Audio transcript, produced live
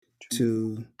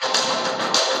to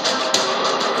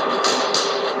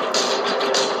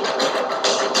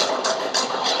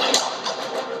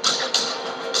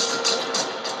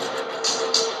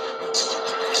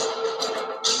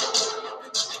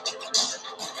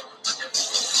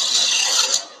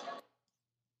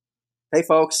Hey,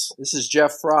 folks, this is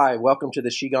Jeff Frye. Welcome to the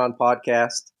She Gone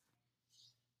podcast.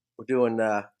 We're doing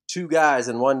two guys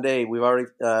in one day. We've already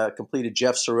completed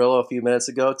Jeff Cirillo a few minutes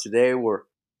ago. Today we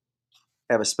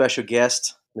have a special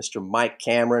guest, Mr. Mike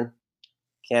Cameron.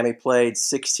 Cammy played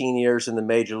 16 years in the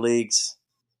major leagues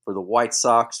for the White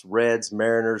Sox, Reds,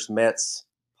 Mariners, Mets,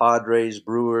 Padres,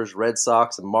 Brewers, Red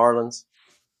Sox, and Marlins.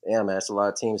 Damn, man, that's a lot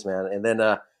of teams, man. And then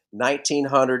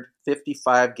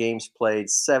 1,955 games played,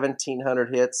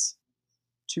 1,700 hits,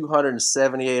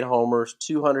 278 homers,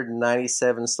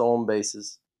 297 stolen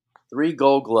bases, 3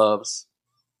 Gold Gloves,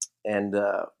 and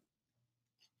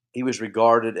he was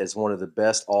regarded as one of the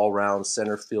best all-round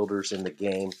center fielders in the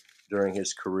game during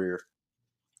his career.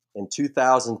 In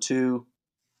 2002,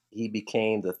 he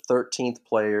became the 13th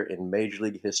player in Major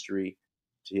League history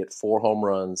to hit 4 home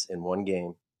runs in one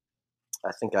game.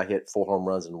 I think I hit 4 home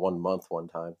runs in 1 month one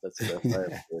time. That's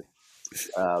good.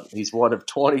 He's one of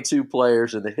 22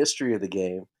 players in the history of the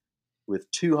game with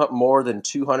more than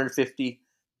 250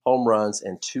 home runs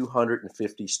and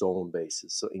 250 stolen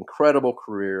bases. So incredible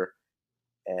career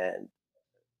and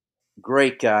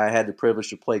great guy. I had the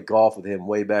privilege to play golf with him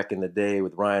way back in the day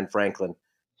with Ryan Franklin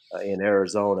in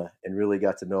Arizona and really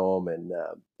got to know him, and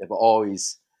have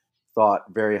always thought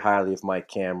very highly of Mike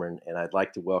Cameron, and I'd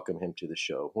like to welcome him to the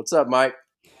show. What's up, Mike?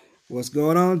 what's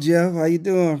going on, Jeff? How you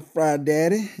doing, Fry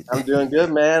Daddy? I'm doing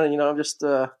good, man. And, I'm just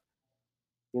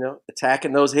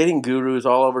attacking those hitting gurus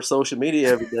all over social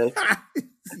media every day.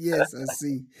 Yes, I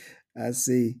see. I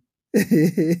see.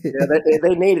 Yeah,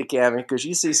 they need it, Cammy, because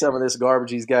you see some of this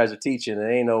garbage these guys are teaching,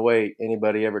 and ain't no way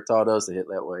anybody ever taught us to hit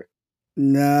that way.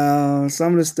 No,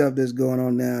 some of the stuff that's going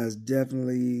on now is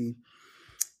definitely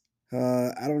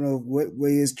I don't know what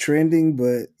way it's trending,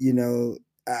 but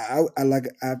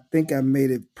I think I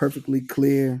made it perfectly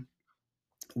clear.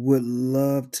 Would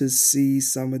love to see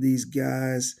some of these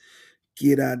guys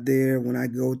get out there when I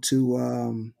go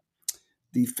to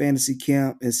the fantasy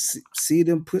camp and see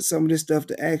them put some of this stuff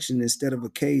to action instead of a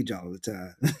cage all the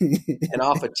time. And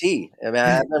off a tee. I mean,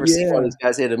 I've never seen one of Yeah, these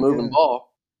guys hit a moving yeah. ball.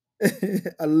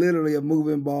 Literally a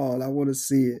moving ball. I want to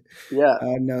see it. Yeah,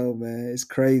 I know, man. It's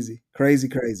crazy, crazy,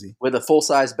 crazy. with a full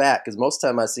size bat, because most of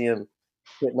the time I see him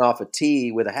hitting off a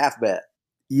tee with a half bat.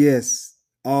 Yes,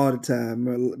 all the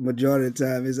time. Majority of the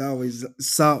time, it's always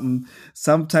something,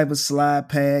 some type of slide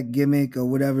pad gimmick or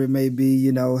whatever it may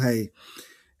be. Hey,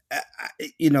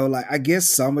 like I guess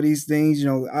some of these things,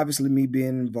 obviously me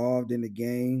being involved in the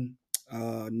game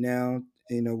now,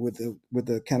 with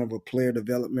a kind of a player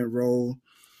development role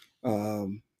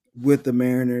with the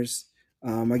Mariners.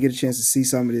 I get a chance to see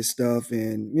some of this stuff,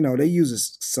 and they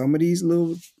use some of these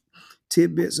little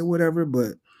tidbits or whatever,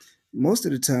 but most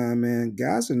of the time, man,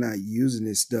 guys are not using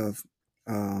this stuff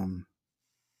um,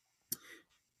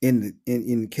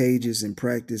 in cages and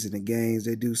practice in the games.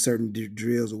 They do certain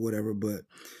drills or whatever, but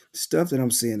the stuff that I'm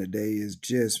seeing today is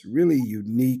just really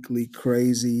uniquely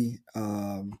crazy.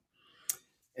 And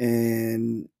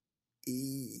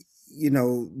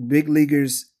big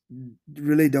leaguers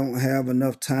really don't have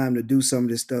enough time to do some of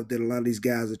this stuff that a lot of these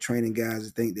guys are training guys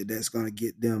to think that that's going to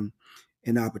get them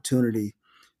an opportunity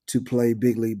to play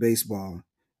big league baseball.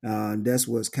 That's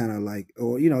what's kind of like,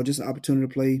 or just an opportunity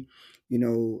to play, you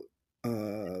know,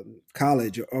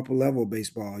 college or upper level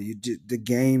baseball. The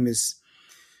game is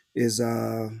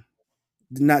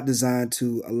not designed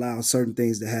to allow certain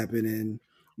things to happen, and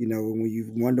when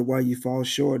you wonder why you fall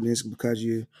short, and it's because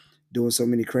you're doing so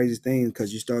many crazy things.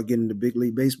 Because you start getting to big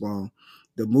league baseball,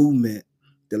 the movement,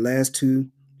 the last 2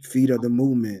 feet of the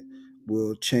movement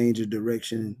will change the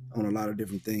direction on a lot of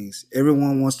different things.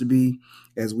 Everyone wants to be,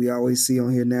 as we always see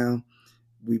on here now,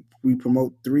 we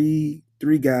promote three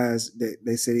guys that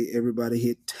they say everybody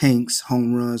hit tanks,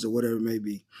 home runs, or whatever it may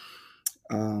be.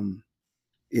 Um,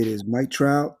 it is Mike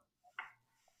Trout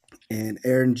and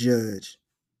Aaron Judge,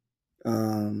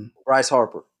 Bryce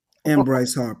Harper. and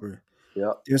Bryce Harper.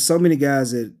 Yep. There's so many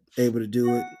guys that are able to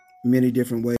do it many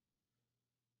different ways.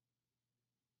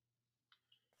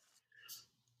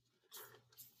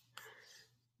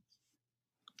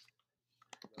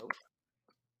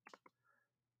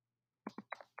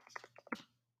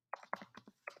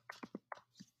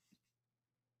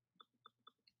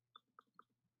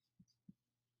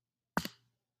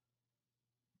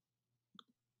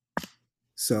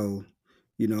 So,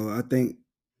 I think.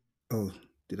 Oh,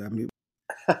 did I mute?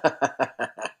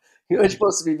 You were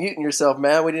supposed to be muting yourself,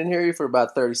 man. We didn't hear you for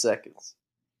about 30 seconds.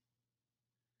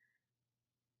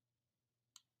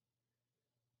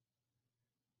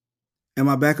 Am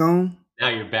I back on? Now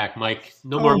you're back, Mike.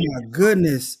 No more Oh mute. my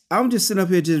goodness. I'm just sitting up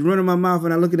here just running my mouth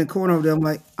and I look in the corner over there. I'm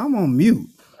like, I'm on mute.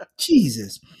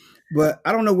 Jesus. But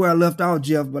I don't know where I left off,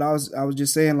 Jeff, but I was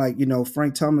just saying, like,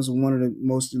 Frank Thomas was one of the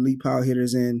most elite power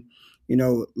hitters, and,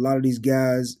 a lot of these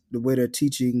guys, the way they're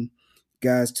teaching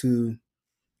guys to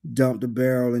dump the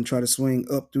barrel and try to swing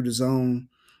up through the zone,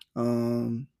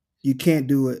 you can't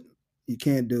do it. You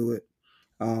can't do it.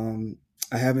 Um,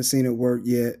 I haven't seen it work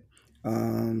yet.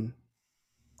 Um,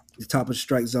 the top of the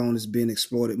strike zone is being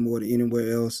exploited more than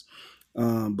anywhere else.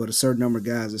 But a certain number of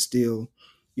guys are still,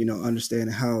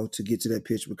 understanding how to get to that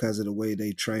pitch because of the way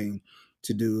they train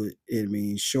to do it. It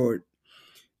means short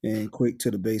and quick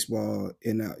to the baseball,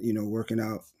 and working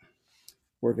out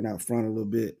front a little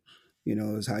bit.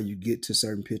 Is how you get to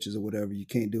certain pitches or whatever. You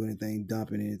can't do anything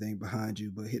dumping anything behind you,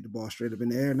 but hit the ball straight up in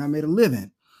the air. And I made a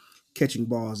living catching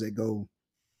balls that go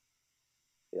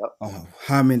Yep.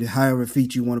 however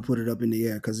feet you want to put it up in the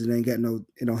air, because it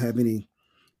don't have any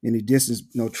distance,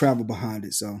 no travel behind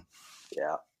it. So,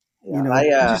 Yeah.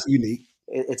 Yeah. it's just unique.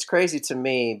 It's crazy to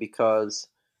me because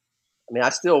I mean I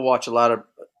still watch a lot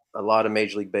of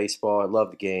Major League Baseball. I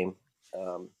love the game,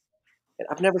 and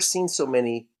I've never seen so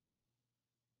many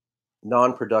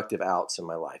non-productive outs in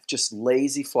my life. Just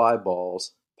lazy fly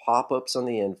balls, pop-ups on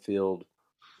the infield.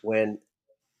 When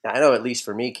I know, at least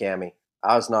for me, Cammy,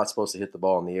 I was not supposed to hit the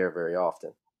ball in the air very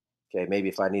often. Okay, maybe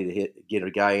if I need to get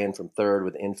a guy in from third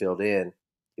with the infield in,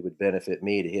 it would benefit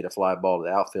me to hit a fly ball to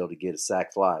the outfield to get a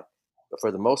sac fly. But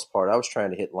for the most part, I was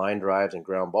trying to hit line drives and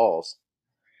ground balls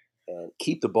and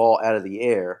keep the ball out of the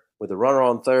air. With the runner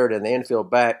on third and the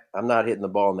infield back, I'm not hitting the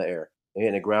ball in the air. I'm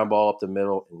hitting a ground ball up the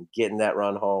middle and getting that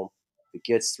run home. If it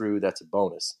gets through, that's a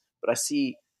bonus. But I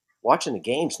see watching the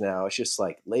games now, it's just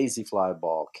like lazy fly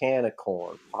ball, can of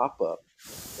corn, pop up.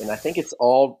 And I think it's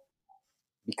all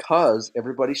because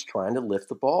everybody's trying to lift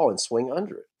the ball and swing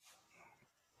under it.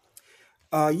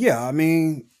 Yeah, I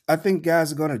mean, I think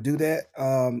guys are going to do that.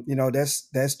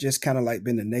 That's just kind of like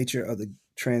been the nature of the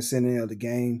transcending of the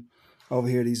game over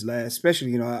here these last,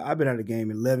 especially, I've been out of the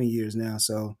game 11 years now.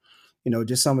 So,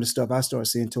 just some of the stuff I started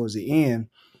seeing towards the end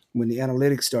when the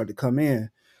analytics started to come in,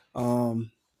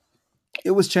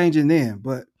 it was changing then.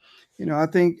 But, I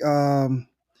think,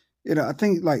 I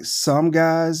think like some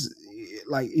guys,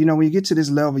 like, when you get to this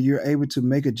level, you're able to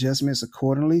make adjustments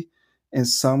accordingly. And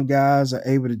some guys are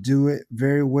able to do it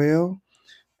very well.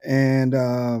 And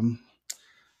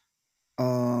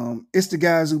it's the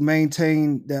guys who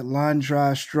maintain that line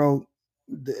drive stroke,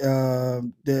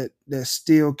 that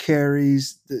still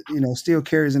carries, still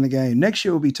carries in the game. Next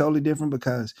year will be totally different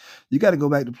because you got to go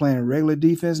back to playing regular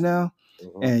defense now,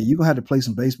 Mm-hmm. and you're gonna have to play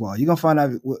some baseball. You're gonna find out,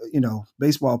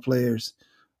 baseball players,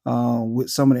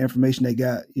 with some of the information they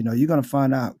got, you're gonna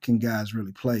find out, can guys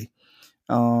really play.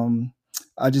 Um,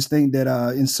 I just think that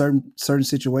in certain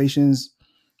situations,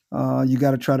 you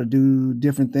got to try to do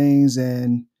different things,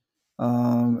 and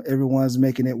everyone's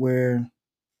making it where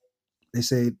they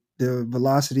say the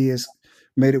velocity has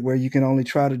made it where you can only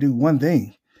try to do one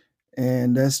thing,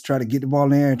 and that's try to get the ball in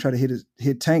there and try to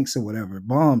hit tanks or whatever,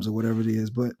 bombs or whatever it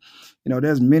is. But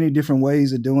there's many different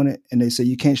ways of doing it, and they say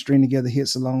you can't string together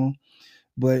hits alone.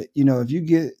 But if you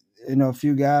get a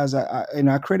few guys,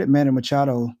 I credit Manny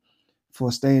Machado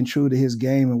for staying true to his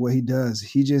game and what he does.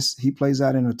 He plays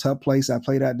out in a tough place. I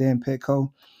played out there in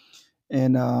Petco,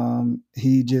 and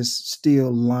he just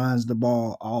still lines the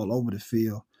ball all over the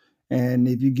field. And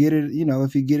if you get it,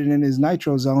 if you get it in his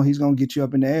nitro zone, he's gonna get you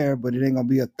up in the air, but it ain't gonna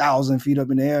be 1,000 feet up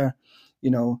in the air,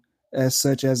 as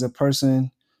such as a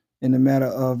person in the matter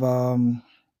of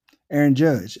Aaron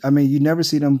Judge. I mean, you never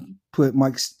see them put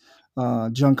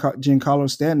Giancarlo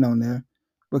Stanton on there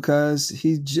because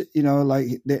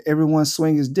everyone's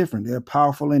swing is different. They're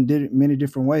powerful in many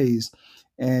different ways,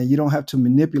 and you don't have to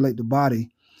manipulate the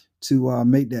body to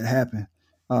make that happen.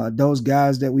 Those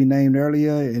guys that we named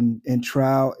earlier, and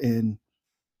Trout and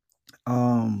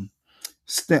um,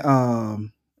 St-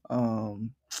 um,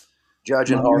 um,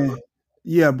 Judge and my man, Harper.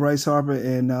 yeah, Bryce Harper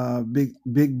and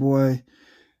big boy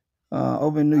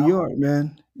over in New York,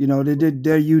 man.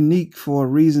 They're unique for a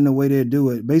reason. The way they do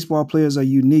it, baseball players are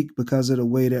unique because of the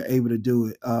way they're able to do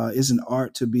it. It's an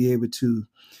art to be able to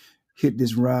hit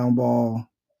this round ball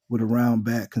with a round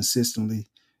bat consistently,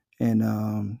 and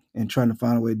trying to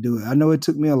find a way to do it. I know it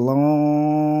took me a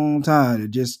long time to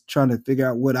just trying to figure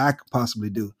out what I could possibly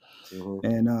do. Mm-hmm.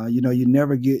 And you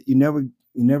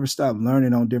never stop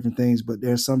learning on different things, but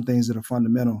there's some things that are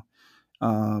fundamental,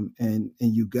 and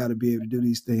you got to be able to do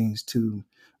these things to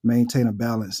maintain a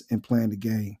balance in playing the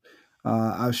game.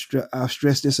 I've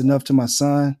stressed this enough to my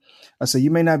son. I say, you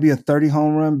may not be a 30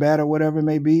 home run batter, whatever it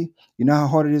may be. You know how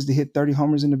hard it is to hit 30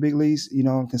 homers in the big leagues,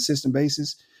 on a consistent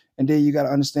basis. And then you got to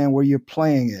understand where you're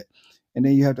playing at. And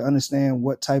then you have to understand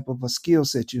what type of a skill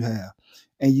set you have.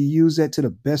 And you use that to the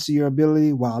best of your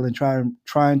ability while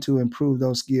trying to improve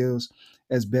those skills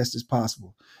as best as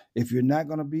possible. If you're not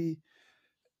going to be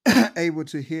able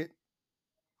to hit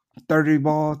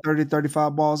 35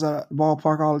 balls out of the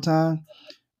ballpark all the time,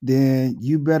 then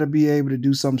you better be able to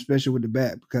do something special with the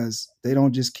bat because they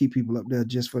don't just keep people up there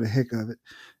just for the heck of it.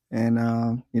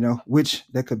 And, which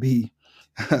that could be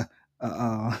kind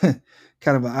of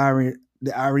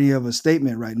the irony of a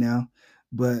statement right now.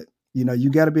 But, you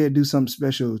got to be able to do something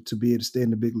special to be able to stay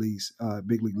in the big leagues,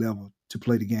 big league level to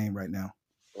play the game right now.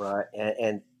 Right.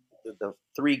 And the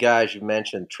three guys you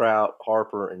mentioned, Trout,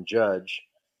 Harper, and Judge,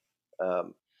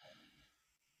 um,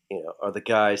 are the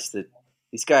guys that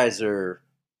these guys are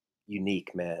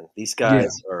unique, man. These Yeah.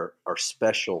 guys are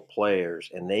special players,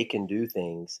 and they can do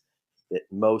things that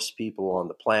most people on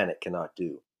the planet cannot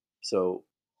do. So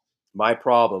my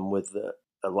problem with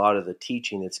a lot of the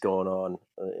teaching that's going on,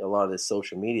 a lot of this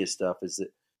social media stuff, is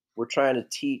that we're trying to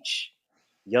teach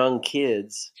young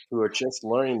kids who are just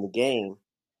learning the game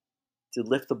to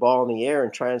lift the ball in the air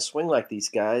and try and swing like these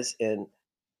guys, and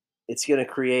it's going to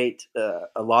create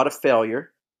a lot of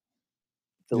failure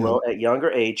Yeah. at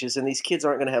younger ages, and these kids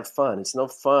aren't going to have fun. It's no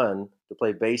fun to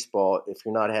play baseball if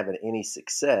you're not having any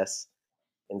success.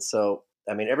 And so,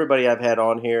 I mean, everybody I've had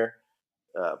on here,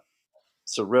 uh,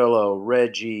 Cirillo,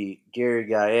 Reggie, Gary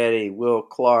Gaetti, Will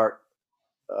Clark,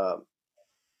 um,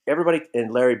 everybody,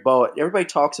 and Larry Bowen, everybody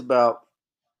talks about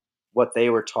what they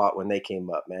were taught when they came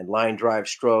up, man. Line drive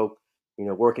stroke,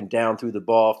 working down through the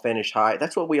ball, finish high.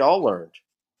 That's what we all learned.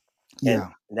 And Yeah.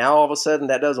 now all of a sudden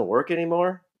that doesn't work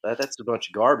anymore. That's a bunch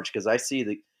of garbage because I see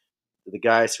the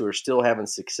guys who are still having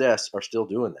success are still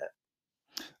doing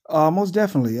that. Most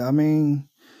definitely. I mean,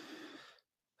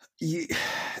 you,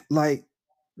 like,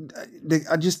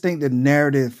 I just think the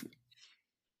narrative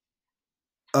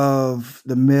of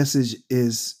the message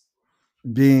is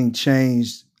being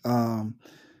changed.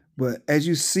 But as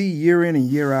you see year in and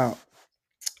year out,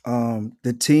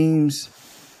 the teams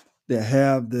that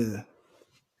have the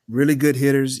really good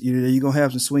hitters, you're gonna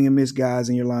have some swing and miss guys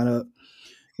in your lineup,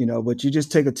 but you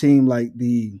just take a team like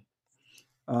the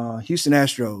Houston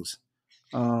Astros.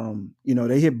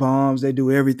 They hit bombs, they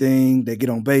do everything, they get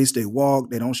on base, they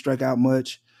walk, they don't strike out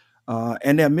much.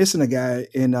 And they're missing a guy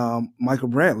in Michael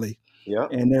Bradley. Yeah.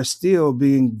 And they're still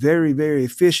being very, very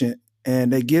efficient,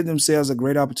 and they give themselves a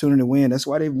great opportunity to win. That's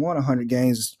why they've won 100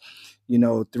 games,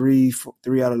 three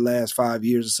out of the last 5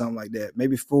 years or something like that,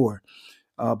 maybe four,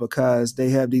 because they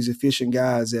have these efficient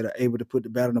guys that are able to put the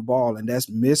bat on the ball, and that's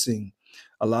missing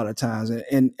a lot of times.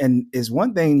 And it's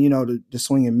one thing, to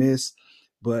swing and miss,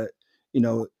 but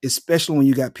especially when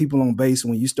you got people on base,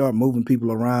 when you start moving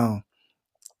people around,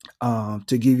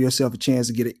 to give yourself a chance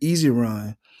to get an easy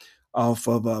run off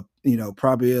of a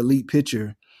probably elite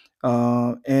pitcher.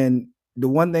 And the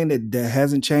one thing that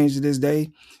hasn't changed to this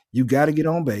day, you got to get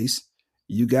on base,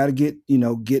 you got to get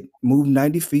moved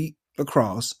 90 feet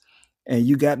across, and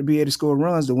you got to be able to score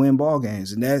runs to win ball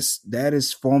games. And that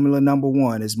is formula number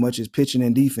one, as much as pitching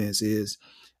and defense is.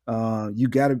 You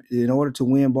got to, in order to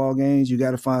win ball games, you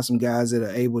got to find some guys that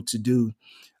are able to do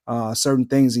certain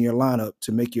things in your lineup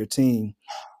to make your team,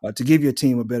 to give your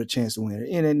team a better chance to win.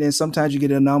 And then sometimes you get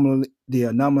the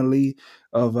anomaly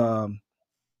of,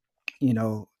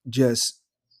 just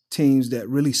teams that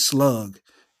really slug,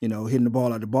 hitting the ball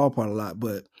out of the ballpark a lot.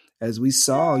 But as we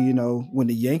saw, when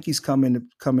the Yankees come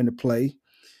into play,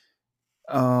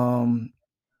 um,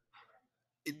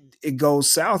 it goes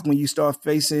south when you start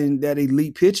facing that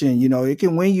elite pitching. It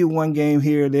can win you one game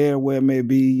here or there where it may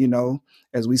be,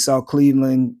 as we saw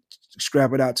Cleveland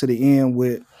scrap it out to the end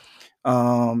with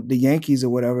the Yankees or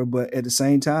whatever. But at the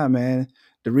same time, man,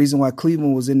 the reason why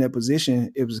Cleveland was in that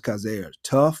position, it was because they're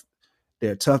tough.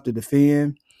 They're tough to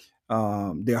defend.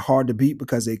 They're hard to beat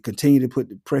because they continue to put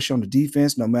the pressure on the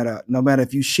defense, no matter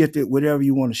if you shift it, whichever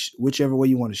way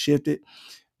you want to shift it.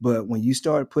 But when you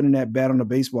start putting that bat on the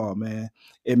baseball, man,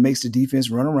 it makes the defense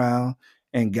run around,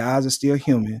 and guys are still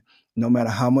human, no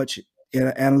matter how much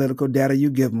analytical data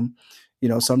you give them.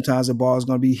 Sometimes the ball is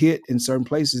going to be hit in certain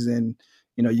places, and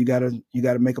you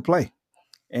gotta make a play.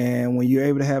 And when you're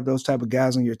able to have those type of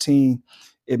guys on your team,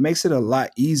 it makes it a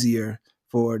lot easier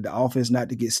for the offense not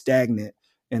to get stagnant,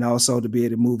 and also to be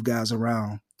able to move guys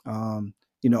around, on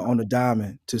the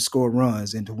diamond to score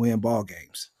runs and to win ball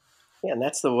games. Yeah, and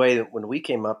that's the way that when we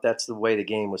came up, that's the way the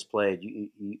game was played.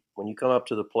 When you come up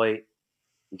to the plate,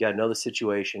 You got to know the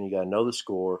situation. You got to know the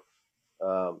score.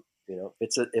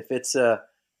 If it's a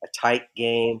tight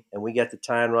game and we got the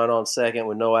tying run on second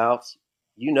with no outs,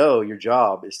 your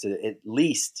job is to at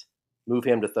least move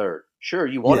him to third. Sure,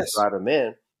 you want to Yes. drive him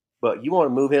in, but you want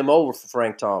to move him over for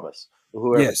Frank Thomas or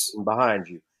whoever's Yes. behind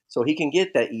you, so he can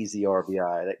get that easy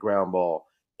RBI, that ground ball.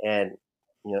 And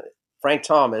you know, Frank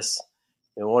Thomas,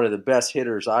 one of the best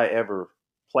hitters I ever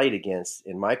played against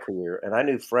in my career, and I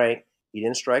knew Frank. He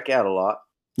didn't strike out a lot.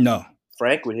 No.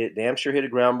 Frank would damn sure hit a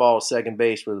ground ball at second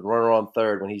base with a runner on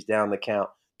third when he's down the count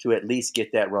to at least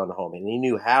get that run home. And he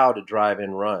knew how to drive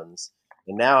in runs.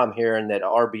 And now I'm hearing that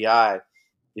RBI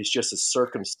is just a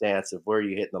circumstance of where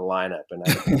you hit in the lineup. And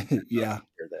I Yeah.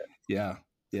 hear that. Yeah.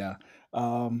 Yeah.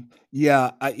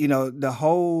 The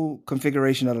whole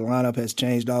configuration of the lineup has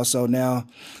changed also now.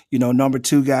 Number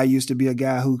two guy used to be a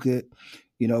guy who could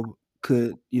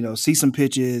see some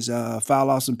pitches, foul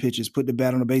off some pitches, put the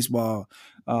bat on the baseball,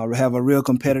 have a real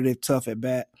competitive, tough at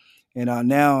bat. And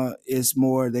now it's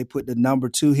more they put the number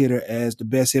two hitter as the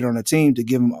best hitter on the team to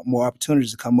give him more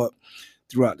opportunities to come up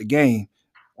throughout the game.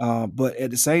 But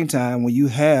at the same time, when you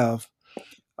have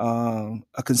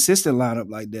a consistent lineup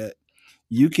like that,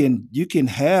 you can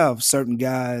have certain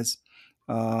guys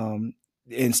and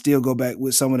still go back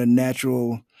with some of the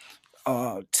natural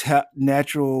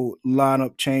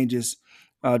lineup changes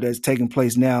that's taking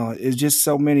place now. It's just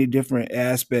so many different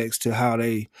aspects to how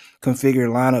they configure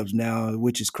lineups now,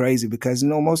 which is crazy because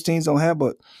most teams don't have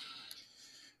but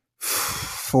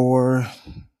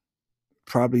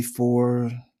probably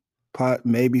four,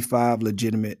 maybe five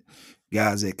legitimate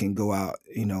guys that can go out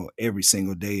every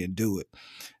single day and do it.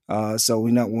 So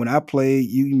when I play,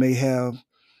 you may have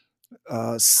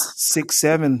 6,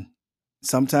 7,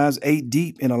 sometimes 8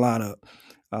 deep in a lineup.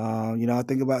 I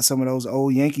think about some of those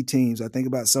old Yankee teams. I think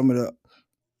about some of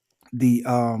the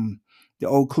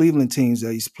old Cleveland teams that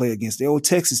I used to play against, the old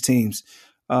Texas teams.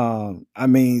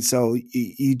 So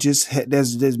you just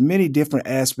there's many different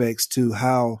aspects to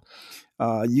how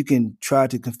you can try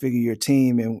to configure your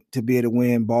team and to be able to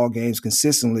win ball games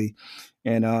consistently.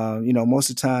 And most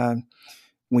of the time,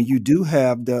 when you do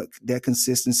have that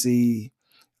consistency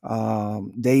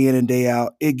day in and day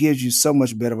out, it gives you so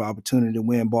much better of an opportunity to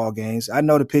win ball games. I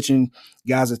know the pitching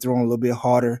guys are throwing a little bit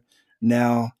harder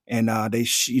now, and they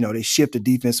shift the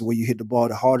defense where you hit the ball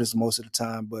the hardest most of the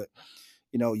time. But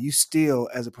you still,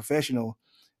 as a professional,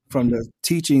 from the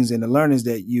teachings and the learnings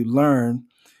that you learn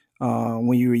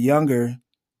when you were younger,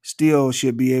 still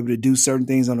should be able to do certain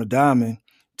things on a diamond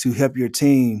to help your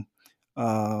team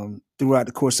throughout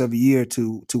the course of a year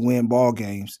to win ball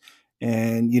games.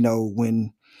 And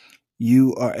when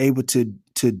you are able to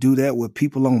do that with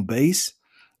people on base,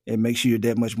 it makes you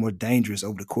that much more dangerous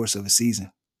over the course of a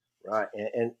season. Right.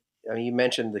 And I mean, you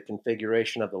mentioned the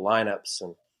configuration of the lineups.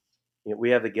 And we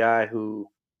have the guy who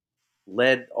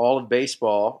led all of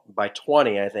baseball by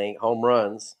 20, I think, home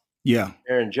runs. Yeah.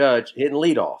 Aaron Judge hitting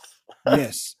leadoff.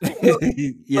 Yes. Like,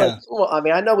 Yeah. well, I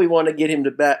mean, I know we want to get him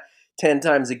to bat 10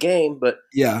 times a game, but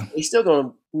Yeah. he's still going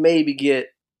to maybe get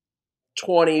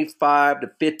 25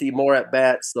 to 50 more at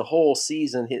bats the whole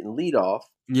season hitting leadoff.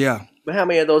 Yeah. But how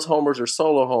many of those homers are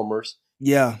solo homers?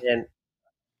 Yeah. And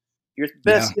your Yeah.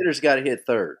 best hitter's got to hit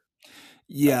third.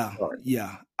 Yeah.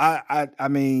 Yeah. I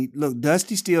mean, look,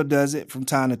 Dusty still does it from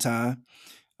time to time.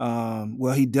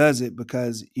 Well, he does it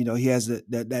because he has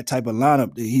that type of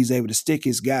lineup that he's able to stick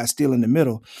his guy still in the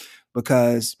middle.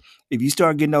 Because if you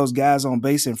start getting those guys on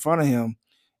base in front of him,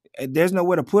 there's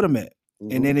nowhere to put him at.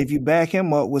 Mm-hmm. And then if you back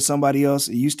him up with somebody else,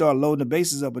 and you start loading the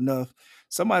bases up enough,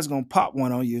 somebody's gonna pop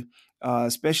one on you.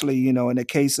 Especially in the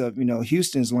case of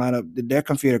Houston's lineup, their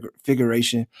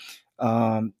configuration.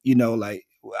 Like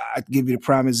I give you the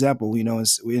prime example.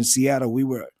 In Seattle, we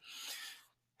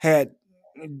had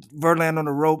Verlander on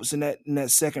the ropes in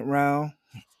that second round,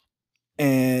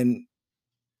 and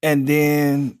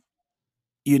then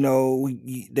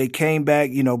they came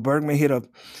back. Bergman hit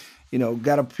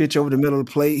got a pitch over the middle of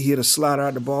the plate. He hit a slider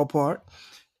out the ballpark,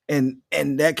 and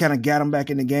that kind of got him back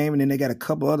in the game. And then they got a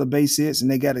couple other base hits, and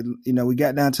they got we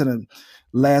got down to the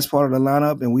last part of the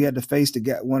lineup, and we had to face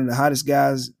one of the hottest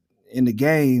guys in the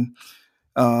game,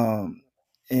 Jordan,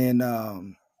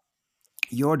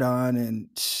 and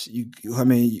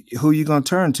who you gonna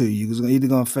turn to? You're either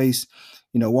gonna face,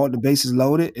 walk the bases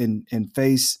loaded and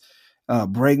face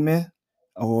Bregman,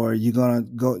 or you're gonna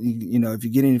go, if you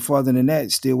get any farther than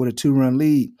that, still with a 2-run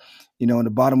lead, in the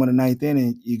bottom of the ninth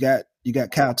inning, you got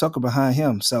Kyle Tucker behind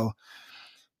him. So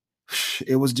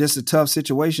it was just a tough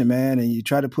situation, man. And you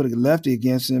try to put a lefty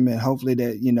against him, and hopefully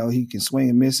that he can swing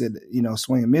and miss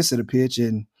at a pitch,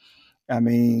 and I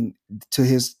mean, to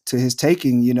his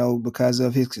taking, because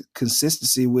of his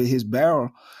consistency with his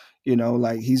barrel,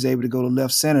 like he's able to go to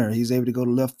left center, he's able to go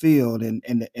to left field,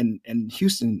 and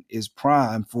Houston is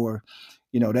prime for,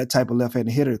 that type of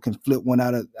left-handed hitter can flip one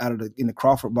out of the in the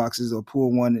Crawford boxes or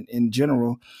pull one in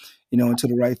general, into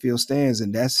the right field stands,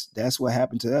 and that's what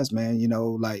happened to us, man.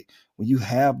 Like when you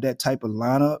have that type of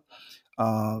lineup,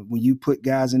 when you put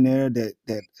guys in there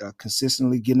that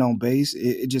consistently getting on base,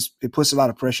 it puts a lot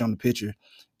of pressure on the pitcher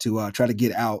to try to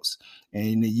get outs,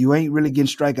 and you ain't really getting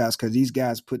strikeouts because these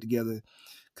guys put together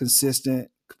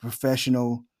consistent,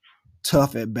 professional,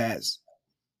 tough at bats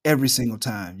every single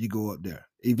time you go up there.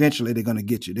 Eventually, they're going to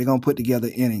get you. They're going to put together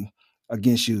an inning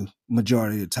against you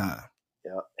majority of the time.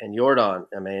 Yeah, and Jordan,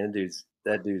 I mean,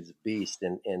 that dude's a beast,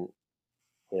 and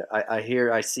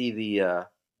I see the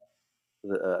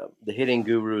hitting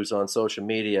gurus on social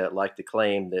media like to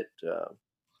claim that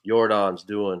Jordan's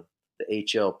doing the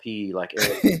HLP like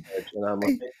Aaron Judge, and I'm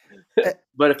like,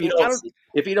 but if you I don't don't. see,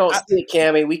 if you don't I, see it,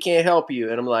 Cammy, we can't help you.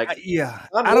 And I'm like, yeah,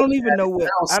 I'm I looking don't even at know it what. now,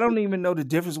 I see don't even know the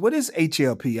difference. What is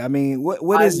HLP? I mean, what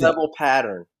high is that? level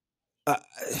pattern. Uh,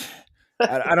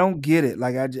 I don't get it.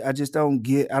 Like I just don't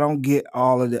get. I don't get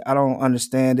all of it. I don't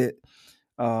understand it.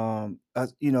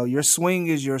 Your swing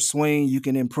is your swing. You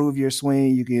can improve your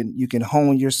swing. You can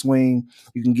hone your swing.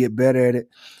 You can get better at it.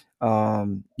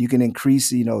 You can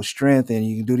increase, strength, and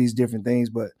you can do these different things.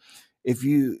 But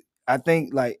I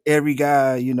think like every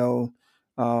guy,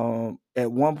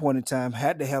 at one point in time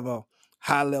had to have a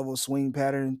high level swing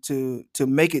pattern to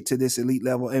make it to this elite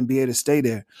level and be able to stay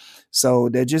there. So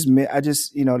that just I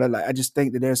just that like I just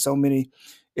think that there's so many.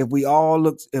 If we all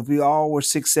were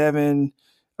 6'7",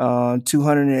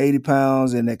 280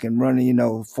 pounds, and that can run,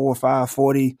 4.5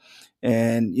 40,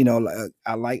 and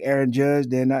I like Aaron Judge,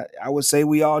 then I would say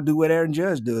we all do what Aaron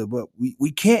Judge did, but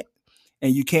we can't,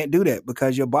 and you can't do that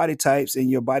because your body types and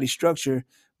your body structure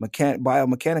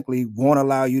biomechanically won't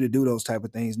allow you to do those type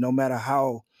of things, no matter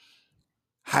how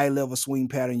high level swing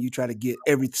pattern you try to get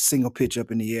every single pitch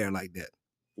up in the air like that.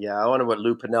 Yeah, I wonder what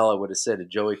Lou Piniella would have said to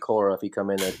Joey Cora if he come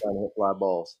in there trying to hit fly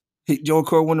balls. Joe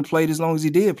Cora wouldn't have played as long as he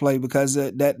did play because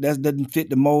that doesn't fit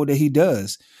the mold that he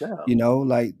does. No.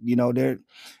 There.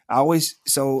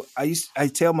 I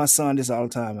tell my son this all the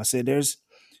time. I said there's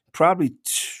probably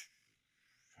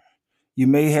you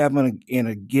may have in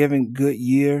a given good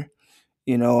year.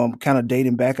 I'm kind of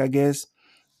dating back, I guess.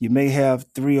 You may have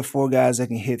 3 or 4 guys that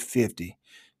can hit 50.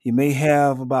 You may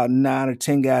have about 9 or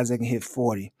 10 guys that can hit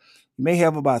 40. You may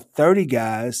have about 30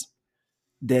 guys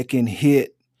that can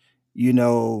hit, you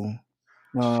know,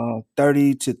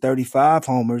 30 to 35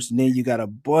 homers. And then you got a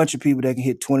bunch of people that can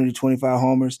hit 20 to 25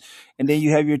 homers. And then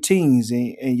you have your teams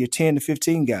and your 10 to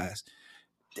 15 guys.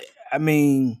 I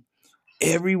mean,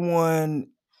 everyone,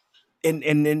 and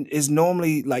then is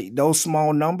normally like those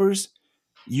small numbers.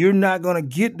 You're not going to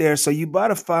get there. So you got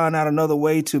to find out another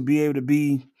way to be able to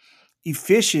be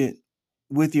efficient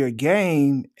with your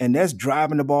game, and that's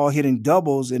driving the ball, hitting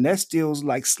doubles, and that's still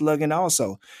like slugging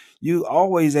also. You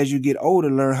always, as you get older,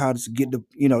 learn how to get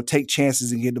take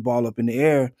chances and get the ball up in the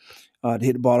air, to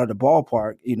hit the ball at the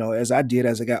ballpark, as I did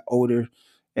as I got older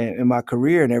and in my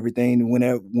career and everything,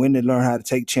 when to learn how to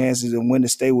take chances and when to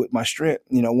stay with my strength.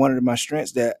 One of my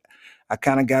strengths that I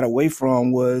kind of got away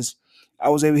from was I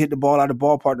was able to hit the ball out of the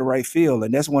ballpark to right field,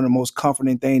 and that's one of the most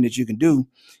comforting things that you can do,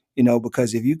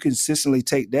 because if you consistently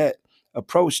take that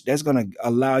approach, that's going to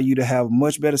allow you to have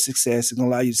much better success. It's going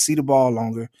to allow you to see the ball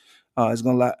longer. It's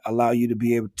going to allow you to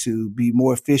be able to be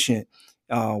more efficient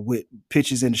with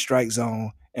pitches in the strike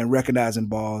zone and recognizing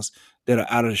balls that are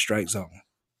out of the strike zone.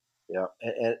 Yeah,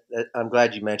 and I'm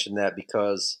glad you mentioned that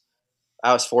because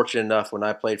I was fortunate enough when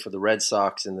I played for the Red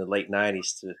Sox in the late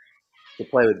 '90s to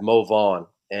play with Mo Vaughn,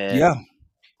 and Yeah,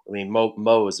 I mean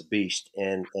Mo is a beast,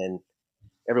 and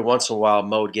every once in a while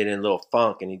Mo would get in a little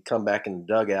funk, and he'd come back in the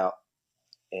dugout,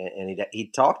 and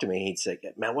he'd talk to me. He'd say,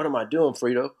 "Man, what am I doing,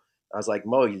 Frito?" I was like,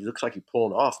 "Mo, you looks like you're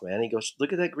pulling off, man." He goes,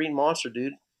 "Look at that green monster,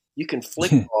 dude. You can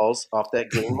flick balls off that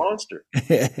green monster.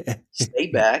 Stay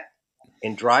back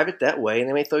and drive it that way, and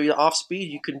then they throw you off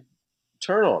speed. You can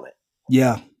turn on it."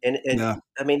 yeah, And yeah.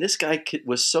 I mean, this guy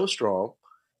was so strong.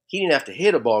 He didn't have to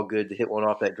hit a ball good to hit one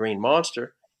off that green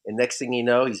monster. And next thing you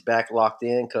know, he's back locked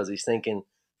in because he's thinking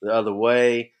the other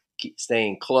way, keep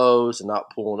staying close and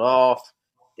not pulling off.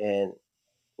 And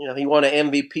he won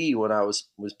an MVP when I was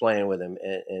playing with him.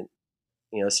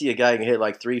 And see a guy can hit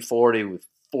like 340 with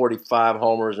 45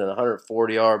 homers and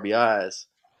 140 RBIs.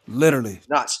 Literally.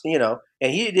 Not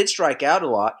and he did strike out a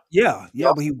lot. Yeah, He yeah,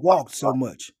 also but he walked walked a lot. so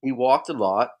much. He walked a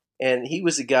lot, and he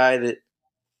was a guy that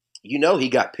he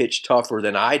got pitched tougher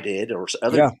than I did or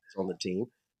other Yeah, guys on the team.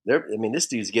 I mean, this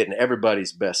dude's getting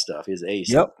everybody's best stuff, his A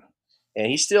stuff, Yep. and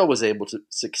he still was able to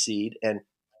succeed. And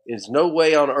there's no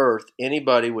way on earth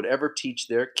anybody would ever teach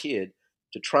their kid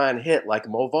to try and hit like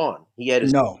Mo Vaughn. He had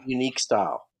his No. unique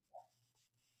style,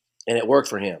 and it worked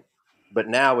for him. But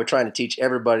now we're trying to teach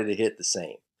everybody to hit the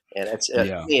same, and to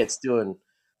Yeah. me, it's doing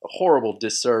a horrible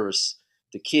disservice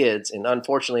to kids. And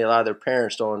unfortunately, a lot of their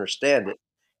parents don't understand it,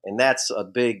 and that's a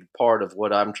big part of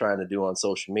what I'm trying to do on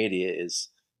social media is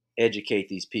educate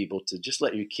these people to just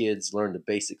let your kids learn the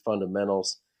basic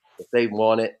fundamentals. If they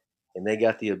want it and they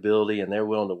got the ability and they're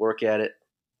willing to work at it,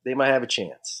 they might have a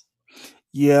chance.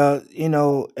 Yeah,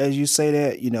 as you say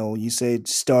that, you said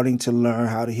starting to learn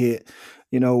how to hit.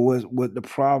 What the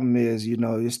problem is,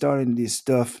 you're starting this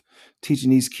stuff, teaching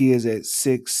these kids at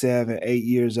 6, 7, 8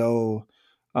 years old,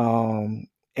 um,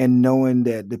 and knowing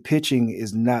that the pitching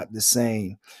is not the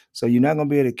same. So you're not gonna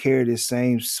be able to carry the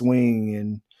same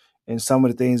swing and some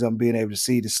of the things I'm being able to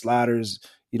see, the sliders,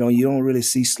 you don't really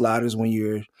see sliders when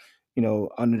you're,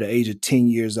 under the age of 10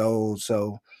 years old.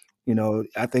 So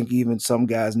I think even some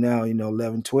guys now,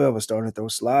 11, 12 are starting to throw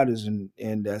sliders,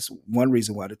 and that's one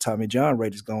reason why the Tommy John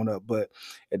rate has gone up. But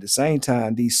at the same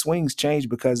time, these swings change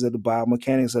because of the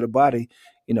biomechanics of the body.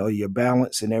 Your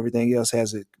balance and everything else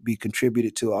has to be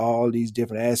contributed to all these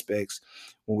different aspects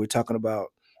when we're talking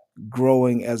about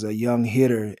growing as a young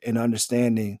hitter and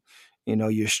understanding,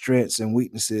 your strengths and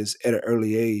weaknesses at an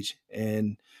early age.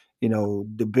 And,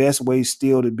 the best way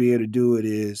still to be able to do it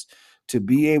is to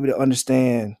be able to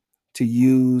understand to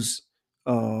use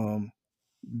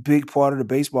big part of the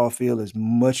baseball field as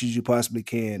much as you possibly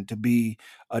can, to be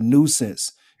a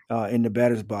nuisance in the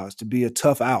batter's box, to be a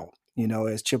tough out.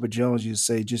 As Chipper Jones used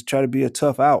to say, just try to be a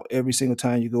tough out every single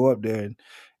time you go up there,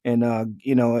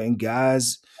 and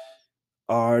guys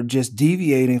are just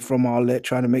deviating from all that,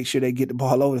 trying to make sure they get the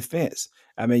ball over the fence.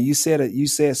 I mean, you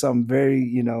said something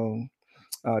very,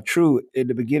 true at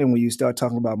the beginning when you start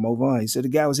talking about Mo Vaughn. He said the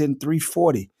guy was hitting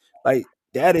 340. Like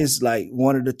that is like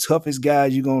one of the toughest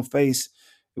guys you're gonna face.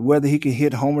 Whether he can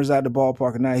hit homers out the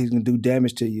ballpark or not, he's gonna do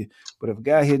damage to you. But if a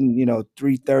guy hitting,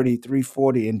 330,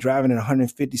 340 and driving at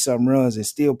 150 something runs and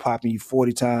still popping you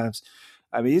 40 times,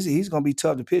 I mean, he's gonna be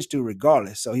tough to pitch to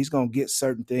regardless. So he's gonna get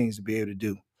certain things to be able to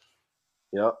do.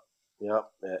 Yep,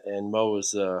 yep. And Mo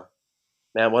was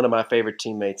man, one of my favorite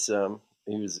teammates.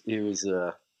 He was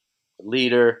a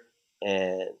leader,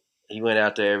 and he went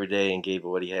out there every day and gave it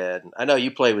what he had. And I know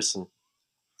you played with some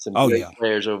Oh great yeah.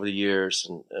 players over the years,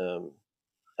 and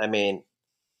I mean,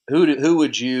 who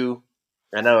would you?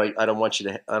 I know I don't want you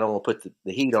to. I don't want to put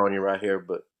the heat on you right here,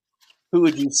 but who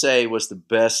would you say was the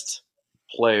best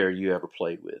player you ever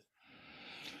played with?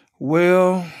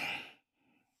 Well,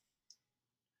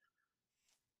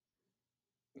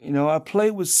 I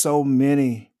played with so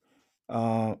many.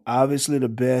 Obviously, the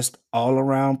best all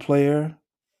around player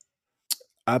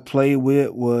I played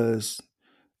with was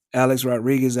Alex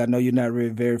Rodriguez. I know you're not really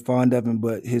very fond of him,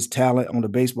 but his talent on the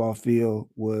baseball field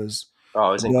was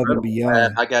Oh, it's above and incredible.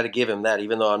 beyond. I got to give him that,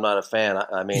 even though I'm not a fan.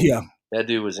 I mean, Yeah. that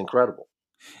dude was incredible.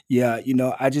 Yeah,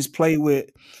 I just played with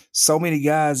so many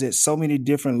guys at so many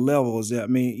different levels. I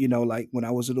mean, like when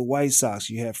I was with the White Sox,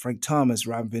 you had Frank Thomas,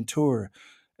 Robin Ventura,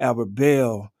 Albert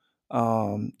Bell,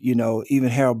 even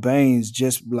Harold Baines,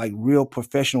 just like real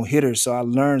professional hitters. So I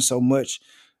learned so much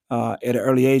at an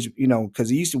early age,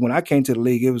 because used to when I came to the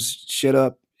league, it was shut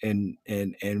up and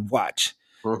watch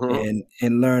Hmm.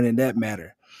 and learn in that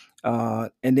matter.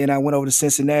 And then I went over to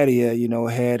Cincinnati.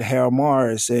 Had Harold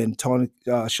Morris and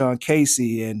Sean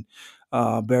Casey and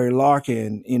Barry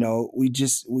Larkin.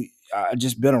 I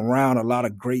just been around a lot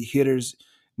of great hitters.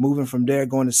 Moving from there,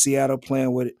 going to Seattle,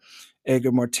 playing with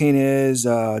Edgar Martinez,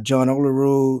 John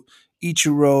Olerud,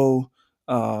 Ichiro.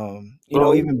 Boom.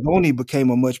 Even Boney became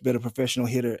a much better professional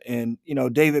hitter, and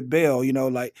David Bell.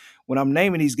 Like when I'm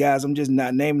naming these guys, I'm just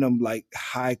not naming them like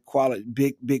high quality,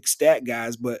 big stat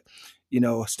guys, but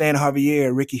Stan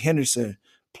Javier, Ricky Henderson,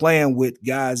 playing with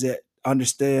guys that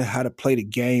understand how to play the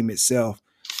game itself.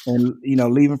 And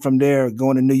leaving from there,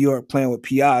 going to New York, playing with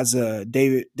Piazza,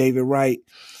 David Wright,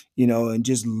 and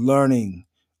just learning,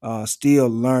 still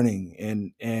learning,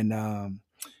 and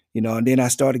then I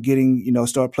started getting,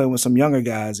 start playing with some younger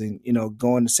guys, and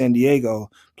going to San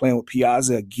Diego, playing with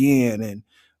Piazza again,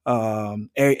 and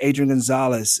Adrian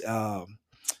Gonzalez.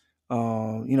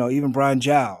 Even Brian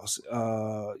Giles,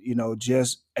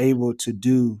 just able to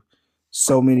do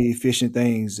so many efficient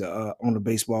things on the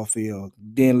baseball field.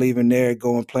 Then leaving there,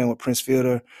 going playing with Prince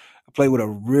Fielder. I played with a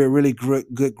really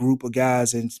good group of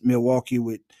guys in Milwaukee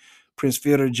with Prince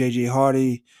Fielder, J.J.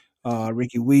 Hardy,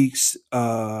 Ricky Weeks,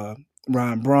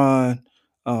 Ryan Braun,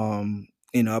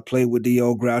 I played with the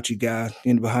old grouchy guy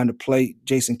in behind the plate,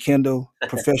 Jason Kendall,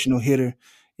 professional hitter.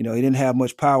 He didn't have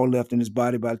much power left in his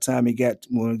body by the time he got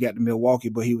when he got to Milwaukee,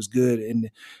 but he was good. And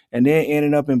then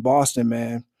ended up in Boston,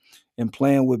 man, and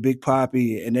playing with Big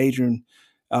Poppy and Adrian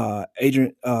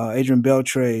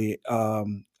Beltre,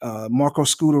 Marco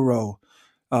Scudero,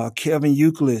 Kevin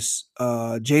Euclid,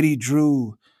 JD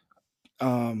Drew,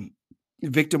 um,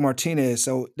 Victor Martinez.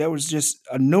 So there was just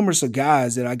a numerous of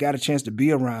guys that I got a chance to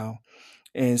be around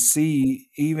and see,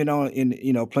 even on in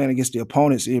playing against the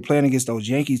opponents, playing against those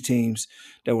Yankees teams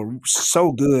that were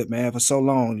so good, man, for so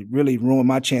long. It really ruined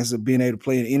my chances of being able to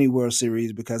play in any World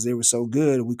Series because they were so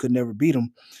good. We could never beat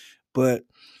them. But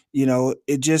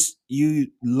it just, you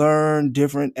learn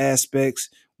different aspects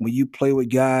when you play with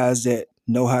guys that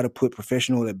know how to put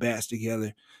professional at bats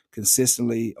together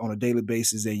consistently on a daily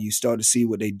basis, and you start to see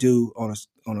what they do on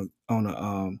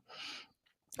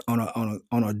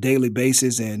a daily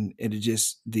basis, and it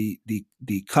just the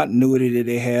continuity that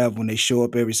they have when they show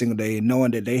up every single day, and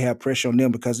knowing that they have pressure on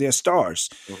them because they're stars,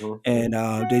 Mm-hmm.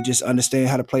 and they just understand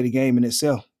how to play the game in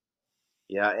itself.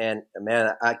 Yeah, and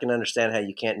man, I can understand how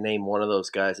you can't name one of those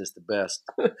guys as the best.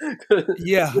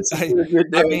 Yeah, There's some pretty good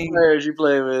I damn mean, players you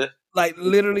play with. like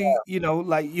literally,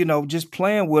 just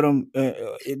playing with them,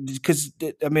 because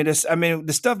I mean,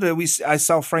 the stuff that I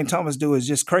saw Frank Thomas do is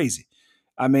just crazy.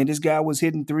 I mean, this guy was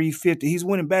hitting 350. He's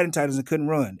winning batting titles and couldn't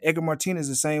run. Edgar Martinez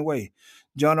the same way.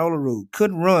 John Olerud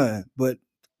couldn't run, but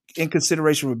in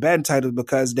consideration for batting titles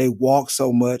because they walked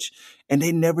so much and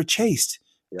they never chased.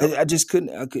 Yep. I just couldn't.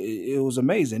 It was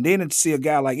amazing. Then to see a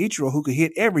guy like Ichiro who could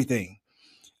hit everything.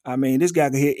 I mean, this guy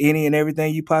could hit any and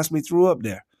everything you possibly threw up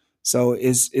there. So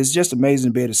it's just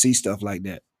amazing to be able to see stuff like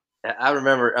that. I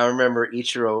remember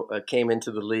Ichiro came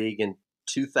into the league in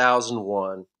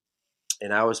 2001,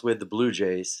 and I was with the Blue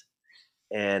Jays,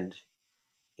 and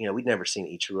we'd never seen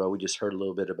Ichiro. We just heard a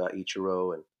little bit about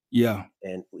Ichiro, Yeah.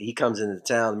 and he comes into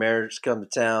town. The Mariners come to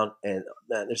town, and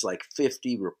man, there's like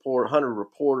 100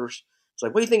 reporters. It's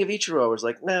like, what do you think of Ichiro? I was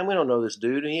like, man, we don't know this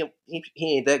dude. He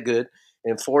ain't that good.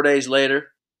 And 4 days later,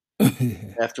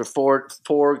 after four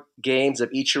games of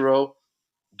Ichiro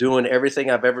doing everything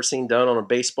I've ever seen done on a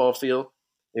baseball field,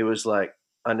 it was like,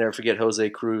 I'll never forget Jose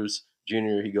Cruz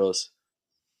Jr. He goes,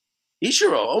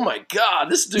 Ichiro, oh my God,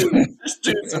 this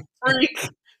dude's a freak.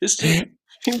 This dude,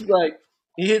 he's like,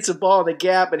 he hits a ball in the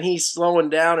gap and he's slowing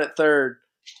down at third.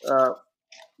 Uh,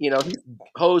 he's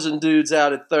hosing dudes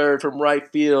out at third from right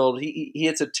field. He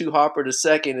hits a two hopper to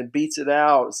second and beats it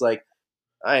out. It's like,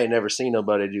 I ain't never seen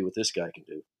nobody do what this guy can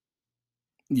do.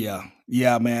 Yeah,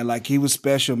 yeah, man. Like, he was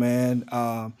special, man.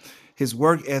 His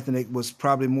work ethic was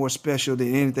probably more special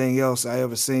than anything else I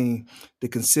ever seen. The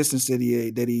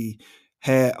consistency that he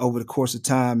had over the course of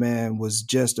time, man, was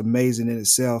just amazing in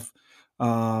itself. He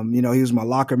was my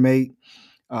locker mate.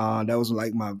 That was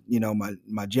like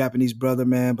my Japanese brother,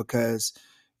 man, because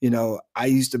I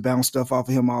used to bounce stuff off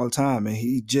of him all the time, and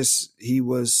he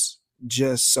was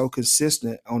just so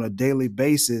consistent on a daily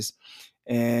basis,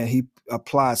 and he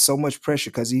applied so much pressure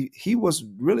because he was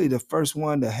really the first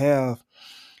one to have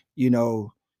you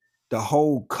know the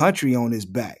whole country on his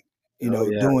back. Oh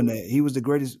yeah, Doing that, he was the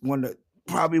greatest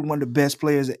probably one of the best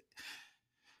players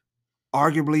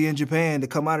arguably in Japan to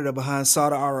come out of there behind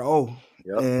Sada RO.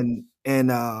 yep.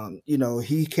 And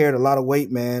he carried a lot of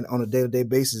weight, man, on a day-to-day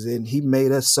basis, and he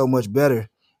made us so much better.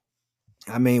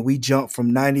 I mean, we jumped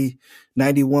from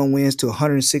 91 wins to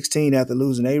 116 after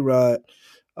losing A-Rod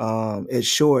at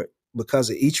short because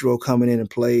of Ichiro coming in and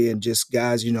play, and just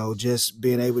guys, just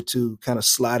being able to kind of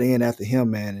slide in after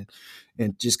him, man,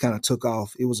 and just kind of took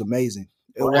off. It was amazing.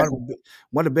 Well,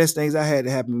 One of the best things I had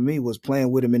to happen to me was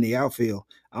playing with him in the outfield.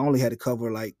 I only had to cover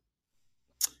like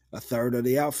a third of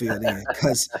the outfield in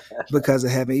because of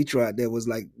having Ichiro out there. Was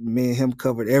like me and him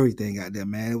covered everything out there,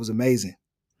 man. It was amazing.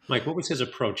 Mike, what was his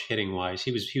approach hitting wise?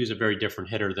 He was a very different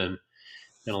hitter than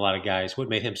a lot of guys. What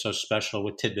made him so special?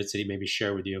 What tidbits did he maybe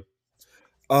share with you?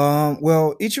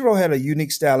 Well, Ichiro had a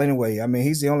unique style anyway. I mean,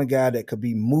 he's the only guy that could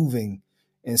be moving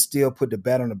and still put the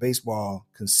bat on the baseball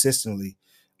consistently.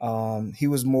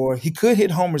 He could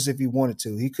hit homers if he wanted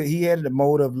to. He had the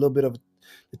mode of a little bit of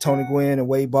the Tony Gwynn and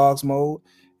Wade Boggs mode,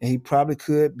 and he probably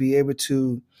could be able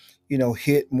to,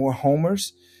 hit more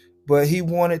homers. But he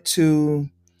wanted to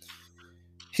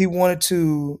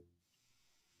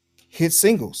hit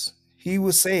singles. He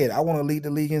would say it, I want to lead the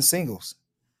league in singles.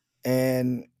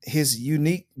 And his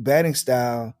unique batting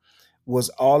style was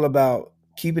all about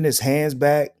keeping his hands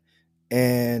back,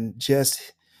 and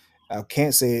just, I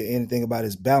can't say anything about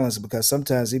his balance because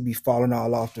sometimes he'd be falling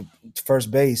all off the first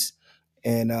base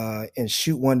and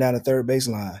shoot one down the third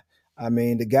baseline. I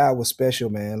mean, the guy was special,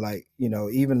 man. Like,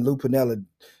 even Lou Piniella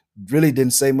really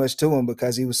didn't say much to him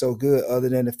because he was so good, other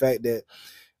than the fact that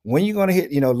when you're gonna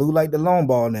hit, Lou like the long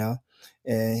ball now.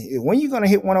 And when you're gonna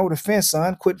hit one over the fence,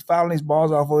 son, quit fouling these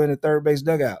balls off over in the third base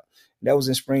dugout. That was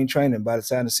in spring training. By the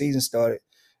time the season started,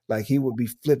 like he would be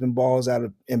flipping balls out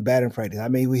of in batting practice. I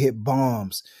mean, we hit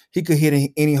bombs. He could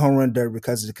hit any home run derby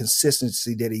because of the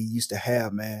consistency that he used to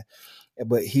have, man.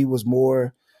 But he was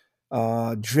more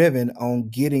driven on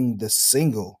getting the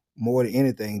single more than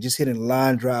anything, just hitting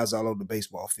line drives all over the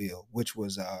baseball field, which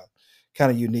was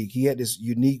kind of unique. He had this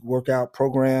unique workout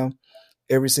program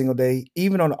every single day.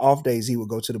 Even on the off days, he would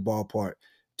go to the ballpark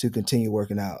to continue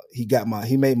working out.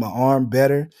 He made my arm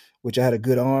better, which I had a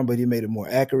good arm, but he made it more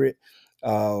accurate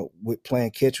with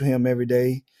playing catch with him every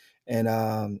day. And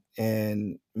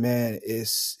man,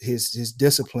 it's his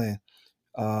discipline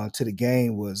to the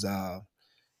game was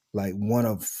like one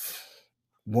of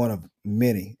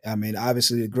many. I mean,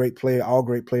 obviously, all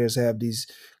great players have these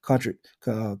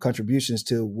contributions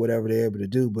to whatever they're able to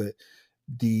do, but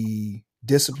the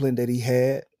discipline that he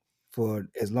had for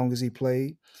as long as he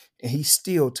played, and he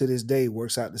still to this day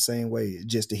works out the same way.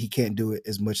 Just that he can't do it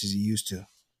as much as he used to.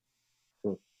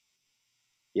 Hmm.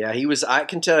 Yeah, he was. I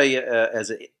can tell you, as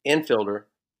an infielder,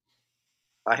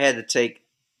 I had to take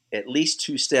at least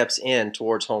 2 steps in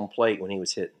towards home plate when he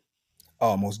was hitting,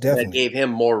 Oh, most and that definitely. gave him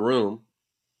more room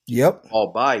to get Yep. the ball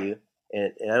by you.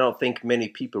 And I don't think many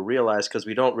people realize, because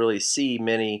we don't really see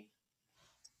many.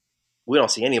 We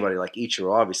don't see anybody like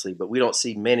Ichiro, obviously, but we don't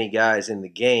see many guys in the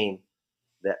game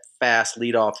that fast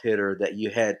leadoff hitter that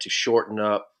you had to shorten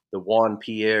up, the Juan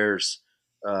Pierres,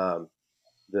 um,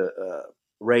 the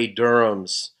Ray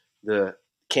Durhams, the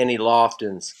Kenny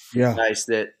Loftons, Yeah. guys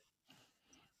that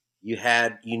you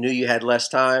knew you had less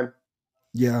time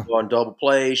Yeah. on double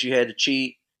plays, you had to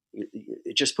cheat.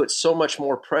 It just puts so much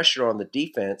more pressure on the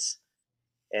defense,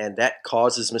 and that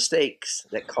causes mistakes,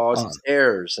 that Uh, causes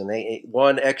errors, and they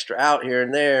one extra out here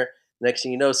and there. Next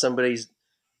thing you know, somebody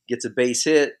gets a base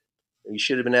hit. You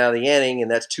should have been out of the inning, and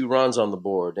that's 2 runs on the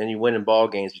board. And you win in ball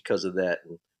games because of that.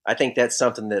 And I think that's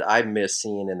something that I miss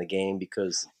seeing in the game,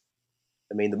 because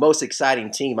I mean, the most exciting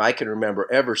team I can remember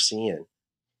ever seeing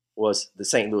was the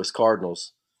St. Louis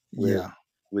Cardinals with yeah.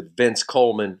 Vince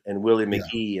Coleman and Willie Yeah.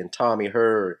 McGee and Tommy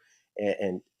Herr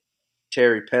and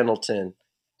Terry Pendleton.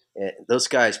 And those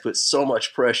guys put so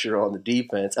much pressure on the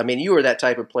defense. I mean, you were that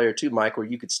type of player too, Mike, where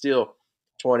you could steal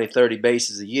 20, 30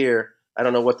 bases a year. I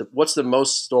don't know what's the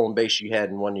most stolen base you had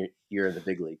in one year in the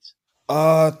big leagues.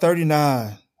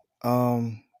 39.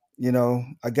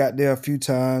 I got there a few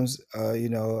times. I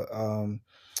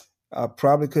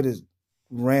probably could have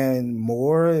ran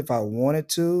more if I wanted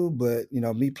to, but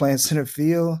me playing center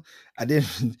field, I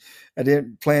didn't I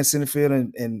didn't play in center field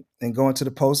and going to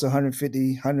the post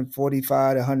 150,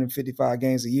 145 to 155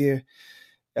 games a year.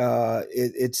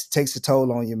 It takes a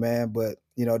toll on you, man. But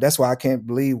that's why I can't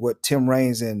believe what Tim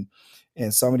Raines and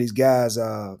some of these guys,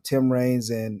 Tim Raines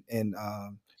and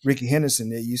Ricky Henderson,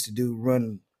 they used to do,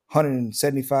 run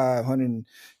 175,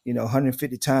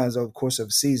 150 times over the course of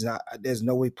a season. There's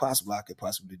no way possible I could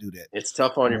possibly do that. It's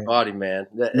tough on I your mean, body, man.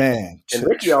 man, And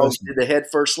Ricky always trust me. did the head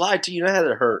first slide too. You know how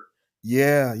that hurt.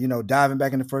 Yeah, diving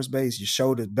back into first base, your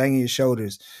shoulders, banging your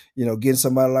shoulders, getting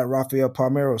somebody like Rafael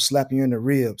Palmeiro slapping you in the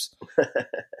ribs.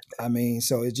 I mean,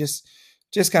 so it's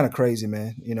just kind of crazy,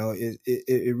 man.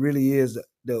 It really is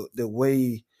the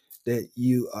way that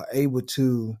you are able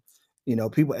to,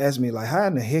 people ask me like, how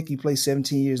in the heck you play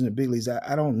 17 years in the big leagues?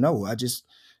 I don't know.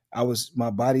 My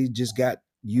body just got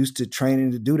used to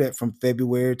training to do that from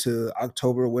February to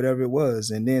October or whatever it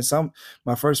was. And then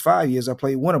my first 5 years I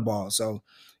played winter ball. So,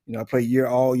 I played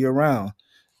all year round.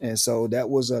 And so that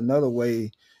was another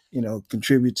way,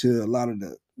 contribute to a lot of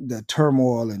the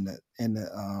turmoil and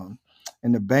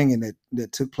the banging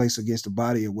that took place against the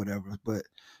body or whatever. But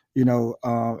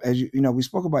as we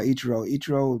spoke about Ichiro.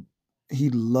 Ichiro, he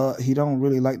don't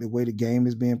really like the way the game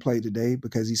is being played today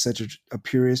because he's such a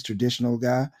purist, traditional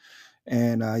guy,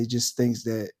 and he just thinks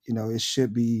that it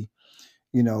should be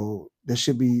there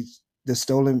should be the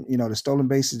stolen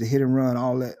bases, the hit and run,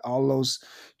 all those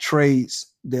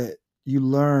trades that you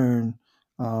learn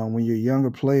when you're a younger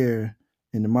player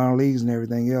in the minor leagues and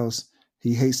everything else.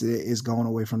 He hates that it's going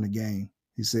away from the game.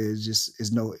 He says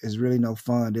it's really no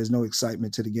fun. There's no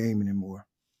excitement to the game anymore.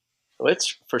 Well,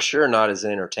 it's for sure not as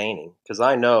entertaining, because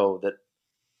I know that.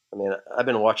 I mean, I've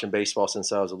been watching baseball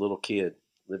since I was a little kid,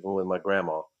 living with my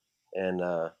grandma, and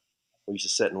we used to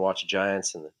sit and watch the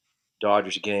Giants and the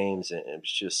Dodgers games, and it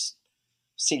was just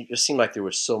seemed like there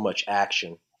was so much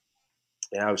action,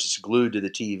 and I was just glued to the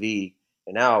TV.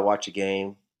 And now I watch a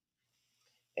game,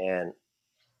 and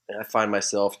and I find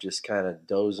myself just kind of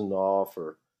dozing off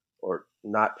or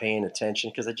not paying attention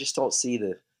because I just don't see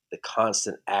the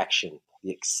constant action,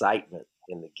 the excitement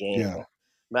in the game. Yeah.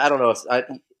 I don't know if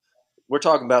we're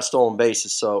talking about stolen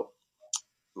bases, so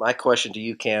my question to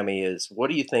you, Cammy, is what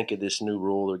do you think of this new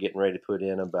rule they're getting ready to put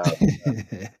in about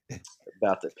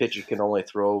the pitcher can only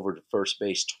throw over to first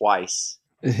base twice?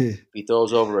 If he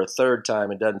throws over a third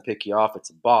time and doesn't pick you off, it's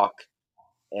a balk.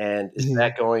 And is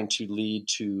that going to lead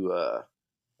to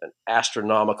an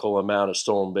astronomical amount of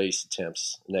stolen base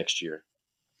attempts next year?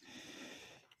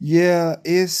 Yeah,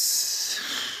 it's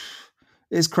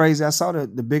crazy. I saw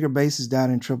the bigger bases down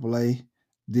in AAA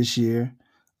this year,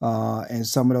 and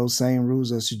some of those same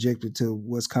rules are subjected to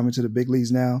what's coming to the big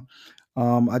leagues now.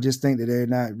 I just think that they're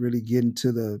not really getting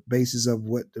to the basis of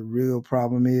what the real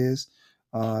problem is,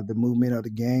 the movement of the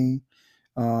game.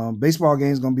 Baseball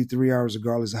game is going to be 3 hours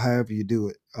regardless of however you do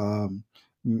it.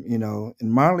 In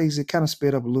minor leagues, it kind of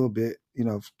sped up a little bit,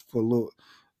 for a little,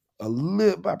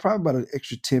 probably about an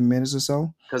extra 10 minutes or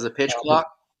so. Because of pitch But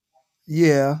clock?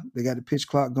 yeah, they got the pitch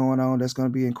clock going on. That's going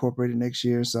to be incorporated next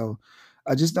year. So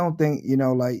I just don't think,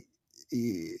 like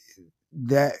eh,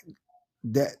 that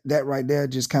that right there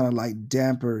just kind of like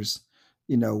dampers,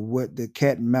 what the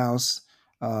cat and mouse,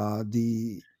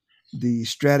 the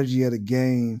strategy of the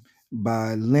game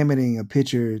by limiting a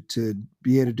pitcher to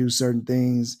be able to do certain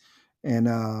things, and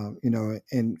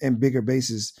and bigger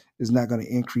bases is not going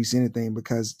to increase anything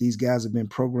because these guys have been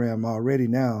programmed already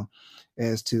now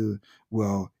as to,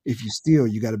 well, if you steal,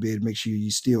 you got to be able to make sure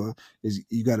you steal is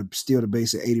you got to steal the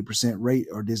base at 80% rate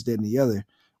or this, that, and the other.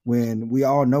 When we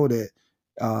all know that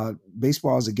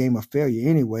baseball is a game of failure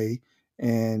anyway,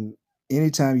 and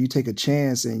anytime you take a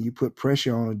chance and you put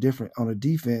pressure on a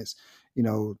defense, you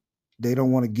know they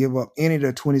don't want to give up any of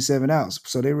their 27 outs,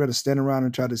 so they rather stand around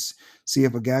and try to see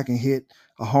if a guy can hit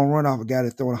a home run off a guy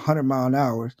that's throwing 100-mile an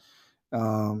hour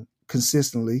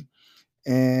consistently,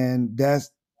 and that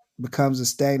becomes a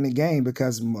stagnant game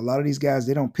because a lot of these guys,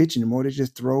 they don't pitch anymore. They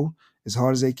just throw as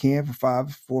hard as they can for 4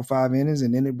 or 5 innings,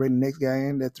 and then they bring the next guy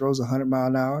in that throws 100-mile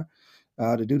an hour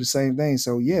to do the same thing.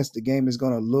 So yes, the game is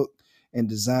going to look and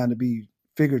designed to be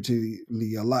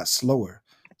figuratively a lot slower.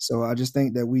 So I just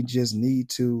think that we just need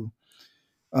to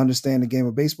understand the game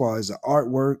of baseball is an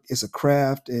artwork, it's a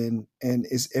craft, and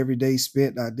it's every day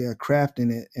spent out there crafting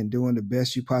it and doing the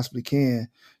best you possibly can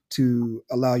to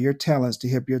allow your talents to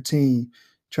help your team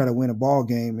try to win a ball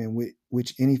game, and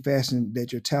which any fashion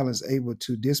that your talent's able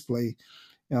to display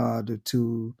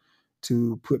to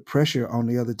put pressure on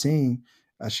the other team.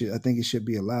 I think it should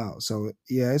be allowed. So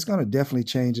yeah, it's going to definitely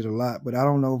change it a lot, but I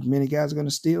don't know if many guys are going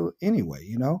to steal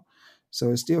anyway.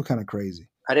 So it's still kind of crazy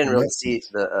I didn't in really that see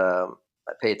sense.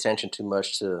 I pay attention too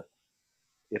much to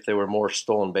if there were more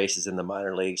stolen bases in the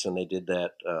minor leagues when they did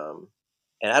that.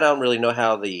 And I don't really know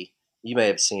how you may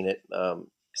have seen it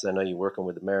because I know you're working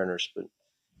with the Mariners, but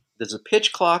does a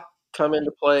pitch clock come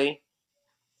into play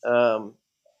um,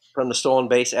 from the stolen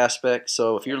base aspect?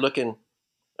 So if you're looking,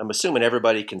 I'm assuming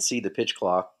everybody can see the pitch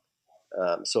clock.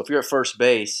 So if you're at first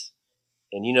base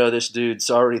and you know this dude's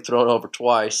already thrown over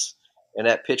twice and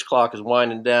that pitch clock is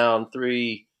winding down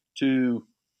 3, 2,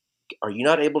 are you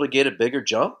not able to get a bigger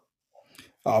jump?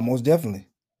 Most definitely.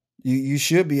 You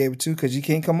should be able to because you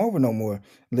can't come over no more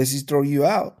unless he's throw you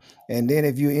out. And then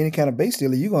if you're any kind of base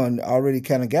stealer, you're going to already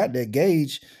kind of got that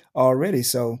gauge already.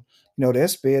 So, they're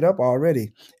sped up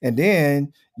already. And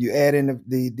then you add in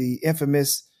the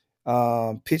infamous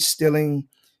pitch stealing,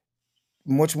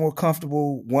 much more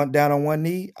comfortable one down on one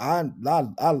knee. I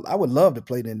would love to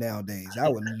play that nowadays. I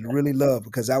would really love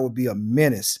because I would be a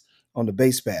menace on the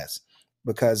base pass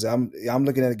because I'm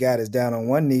looking at a guy that's down on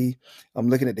one knee. I'm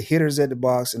looking at the hitters at the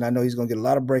box, and I know he's going to get a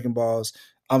lot of breaking balls.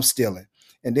 I'm stealing,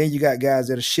 and then you got guys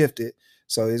that are shifted,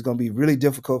 so it's going to be really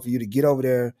difficult for you to get over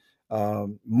there,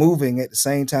 moving at the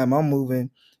same time I'm moving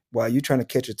while you're trying to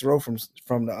catch a throw from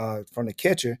the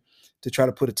catcher to try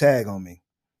to put a tag on me.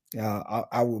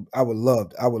 I would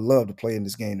love to play in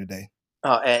this game today.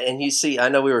 And you see, I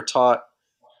know we were taught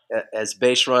as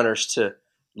base runners to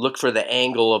look for the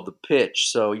angle of the pitch.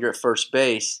 So you're at first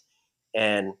base,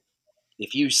 and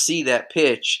if you see that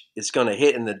pitch is going to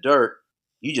hit in the dirt,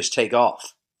 you just take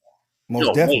off. You Most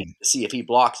don't wait definitely, to see if he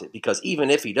blocks it because even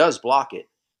if he does block it,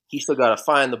 he's still got to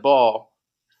find the ball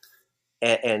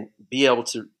and be able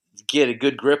to get a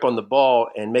good grip on the ball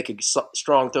and make a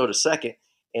strong throw to second.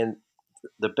 And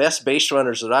the best base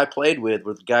runners that I played with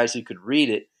were the guys who could read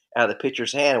it out of the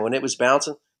pitcher's hand. When it was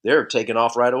bouncing, they were taking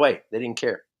off right away. They didn't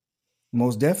care.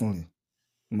 most definitely,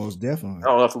 most I definitely.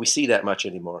 don't know if we see that much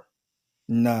anymore.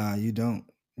 Nah, you don't.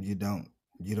 You don't.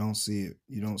 You don't see it.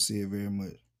 You don't see it very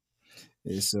much.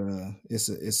 It's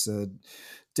a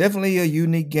definitely a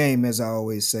unique game, as I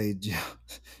always say, Jeff.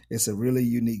 It's a really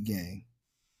unique game.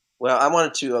 Well, I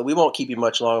wanted to. We won't keep you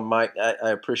much longer, Mike. I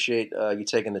appreciate you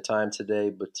taking the time today,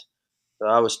 but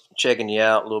I was checking you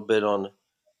out a little bit on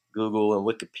Google and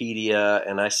Wikipedia,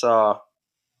 and I saw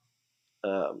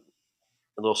um,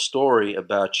 a little story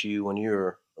about you when you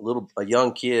were a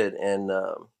young kid, and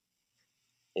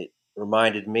it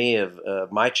reminded me of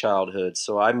my childhood.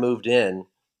 So I moved in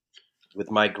with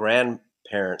my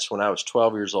grandparents when I was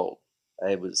 12 years old.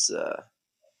 I was,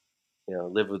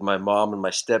 lived with my mom and my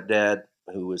stepdad,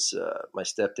 who was my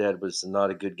stepdad was not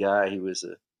a good guy. He was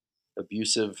a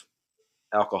abusive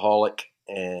alcoholic,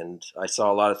 and I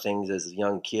saw a lot of things as a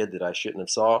young kid that I shouldn't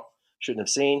have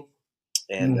seen.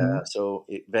 And Hmm. so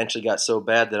it eventually got so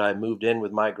bad that I moved in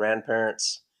with my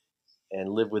grandparents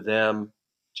and lived with them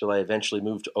till I eventually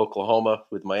moved to Oklahoma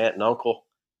with my aunt and uncle.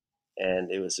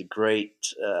 And it was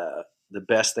the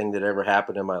best thing that ever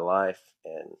happened in my life.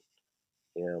 And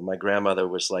my grandmother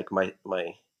was like my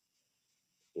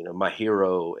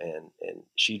hero, and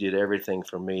she did everything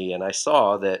for me. And I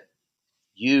saw that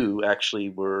you actually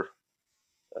were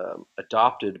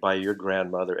adopted by your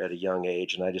grandmother at a young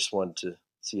age, and I just wanted to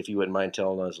see if you wouldn't mind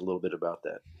telling us a little bit about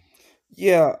that.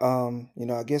 Yeah,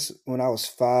 I guess when I was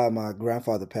 5, my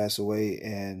grandfather passed away,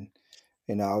 and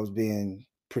I was being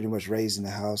pretty much raised in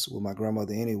the house with my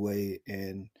grandmother anyway,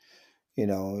 and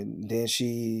and then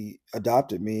she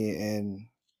adopted me, and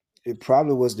it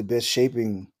probably was the best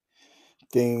shaping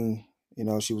thing.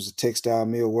 She was a textile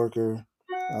mill worker,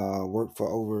 worked for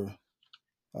over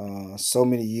so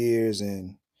many years,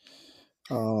 and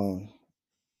um,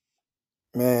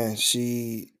 man,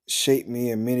 she shaped me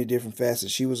in many different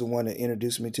facets. She was the one that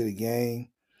introduced me to the game,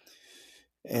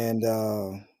 and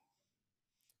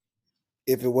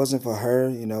if it wasn't for her,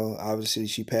 obviously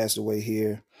she passed away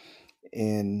here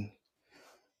in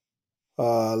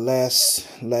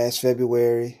last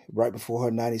February, right before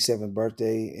her 97th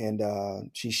birthday,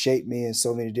 and she shaped me in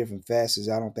so many different facets.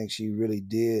 I don't think she really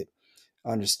did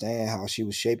understand how she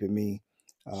was shaping me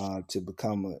to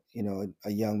become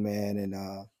a young man,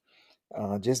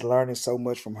 and just learning so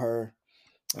much from her.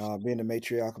 Being the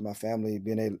matriarch of my family,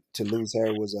 being able to lose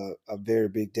her was a very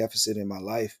big deficit in my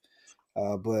life.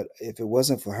 But if it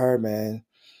wasn't for her, man,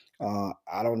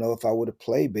 I don't know if I would have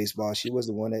played baseball. She was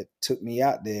the one that took me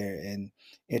out there and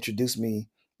introduced me,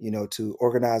 to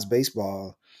organized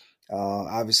baseball.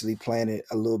 Obviously, playing it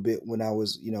a little bit when I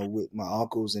was, with my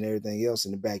uncles and everything else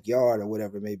in the backyard or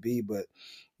whatever it may be. But,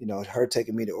 her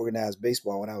taking me to organized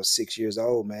baseball when I was 6 years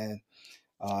old, man,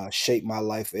 shaped my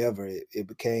life forever. It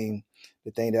became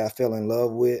the thing that I fell in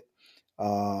love with.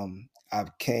 I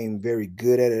became very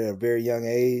good at it at a very young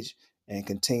age and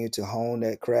continued to hone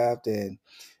that craft. And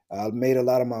I made a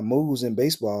lot of my moves in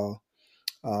baseball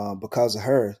because of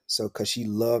her. So, because she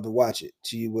loved to watch it.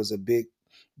 She was a big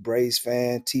Braves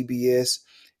fan, TBS.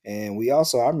 And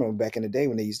I remember back in the day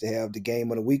when they used to have the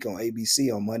game of the week on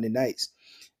ABC on Monday nights.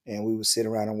 And we would sit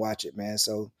around and watch it, man.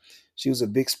 So she was a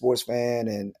big sports fan,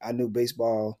 and I knew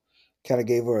baseball kind of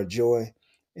gave her a joy.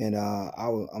 And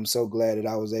I'm so glad that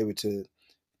I was able to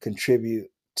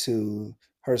contribute to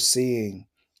her seeing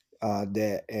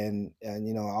that. And,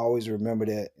 I always remember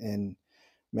that. And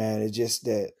man, it's just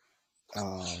that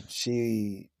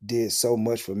she did so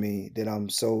much for me that I'm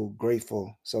so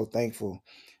grateful, so thankful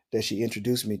that she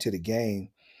introduced me to the game,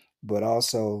 but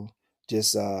also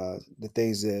just the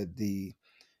things that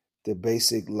the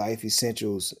basic life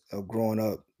essentials of growing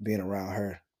up being around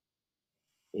her.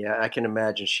 Yeah, I can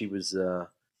imagine she was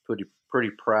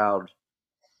pretty proud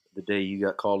the day you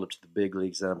got called up to the big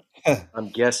leagues. I'm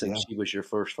guessing Yeah. she was your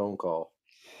first phone call.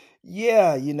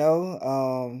 Yeah,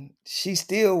 she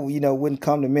still, wouldn't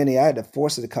come to many. I had to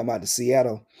force her to come out to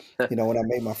Seattle, It when I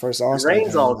made my first All-Star rains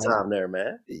game. all the time there,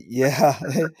 man. Yeah,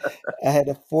 I had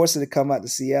to force her to come out to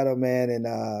Seattle, man,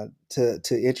 and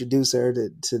to introduce her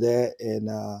to that.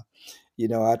 And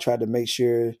I tried to make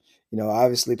sure,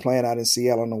 obviously playing out in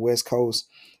Seattle on the West Coast,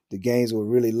 the games were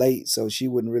really late, so she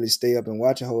wouldn't really stay up and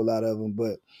watch a whole lot of them.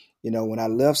 But, when I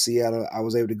left Seattle, I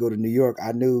was able to go to New York.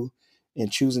 I knew in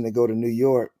choosing to go to New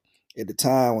York at the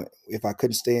time, if I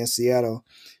couldn't stay in Seattle,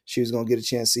 she was going to get a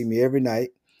chance to see me every night.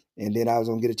 And then I was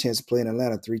going to get a chance to play in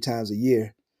Atlanta 3 times a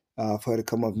year for her to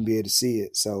come up and be able to see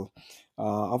it. So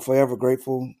I'm forever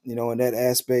grateful, in that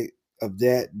aspect of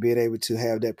that, being able to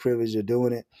have that privilege of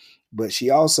doing it. But she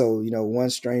also, one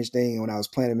strange thing when I was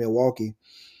playing in Milwaukee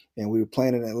and we were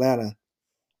playing in Atlanta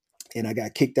and I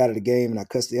got kicked out of the game and I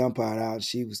cussed the umpire out.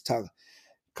 She was talking,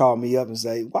 called me up and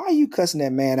say, "Why are you cussing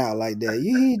that man out like that?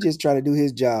 He just trying to do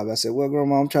his job." I said, "Well,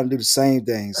 Grandma, I'm trying to do the same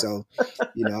thing. So,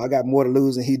 I got more to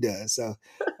lose than he does." So,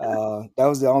 That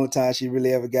was the only time she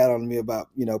really ever got on me about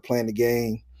playing the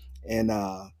game, and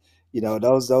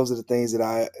those are the things that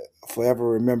I forever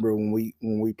remember when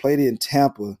we played it in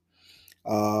Tampa.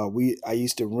 I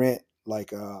used to rent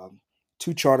like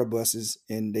two charter buses,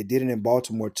 and they did it in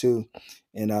Baltimore too,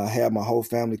 and had my whole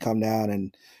family come down,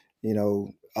 and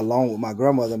along with my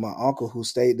grandmother, my uncle who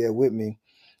stayed there with me,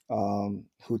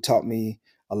 who taught me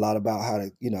a lot about how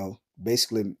to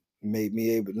basically made me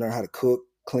able to learn how to cook,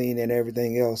 clean, and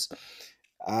everything else.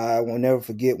 I will never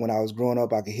forget when I was growing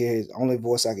up. I could hear his only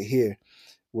voice I could hear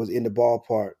was in the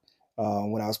ballpark.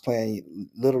 When I was playing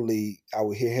Little League, I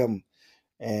would hear him,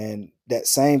 and that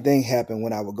same thing happened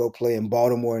when I would go play in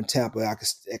Baltimore and Tampa.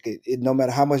 No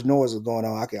matter how much noise was going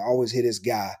on, I could always hear this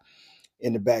guy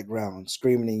in the background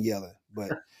screaming and yelling.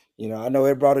 But I know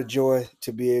it brought a joy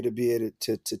to be able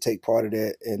to take part of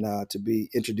that, and to be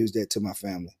introduced that to my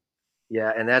family.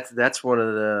 Yeah, and that's one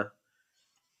of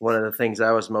the things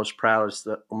I was most proud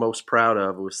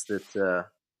of was that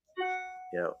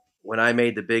when I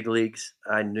made the big leagues,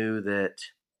 I knew that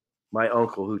my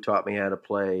uncle who taught me how to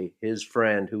play, his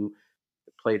friend who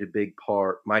played a big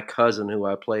part, my cousin who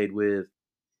I played with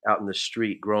out in the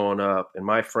street growing up, and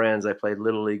my friends I played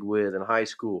little league with in high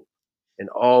school, and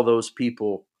all those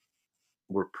people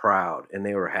were proud and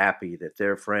they were happy that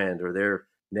their friend or their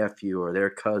nephew or their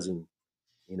cousin,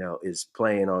 is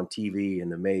playing on TV in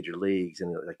the major leagues,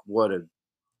 and like what a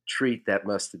treat that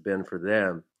must have been for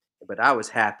them. But I was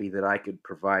happy that I could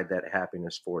provide that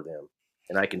happiness for them,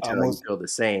 and I can tell you Almost. feel the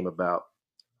same about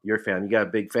your family. You got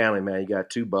a big family, man. You got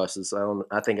two buses. I don't.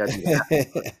 I think I'd be happy.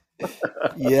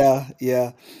 Yeah,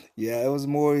 yeah, yeah. It was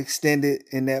more extended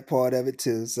in that part of it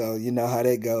too. So you know how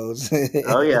that goes.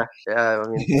 Oh yeah, yeah. I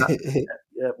mean,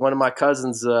 one of my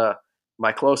cousins,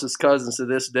 my closest cousins to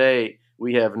this day,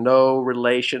 we have no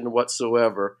relation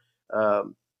whatsoever.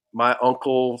 Um, my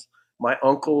uncle's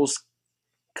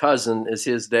cousin is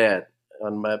his dad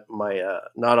on my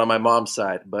not on my mom's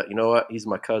side, but you know what? He's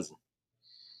my cousin.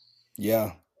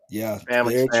 Yeah, yeah.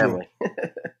 Family's Very true. family.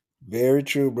 Very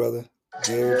true, brother.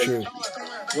 Very true.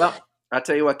 Well, I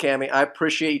tell you what, Cammy, I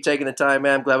appreciate you taking the time,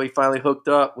 man. I'm glad we finally hooked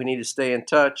up. We need to stay in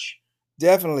touch.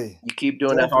 Definitely, You keep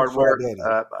doing that definitely hard work.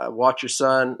 Friday. I watch your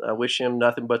son. I wish him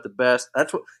nothing but the best.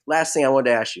 That's what. Last thing I wanted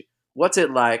to ask you: what's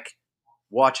it like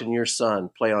watching your son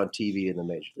play on TV in the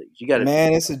major leagues? You got to.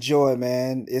 Man, it's a joy,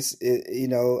 man.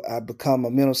 I become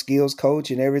a mental skills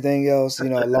coach and everything else,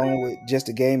 along with just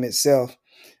the game itself.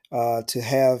 To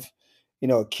have,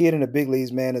 a kid in the big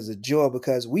leagues, man, is a joy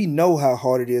because we know how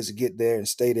hard it is to get there and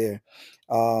stay there.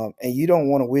 And you don't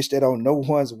want to wish that on no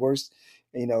one's worst,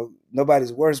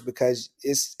 nobody's worst, because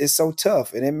it's so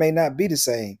tough and it may not be the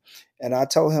same. And I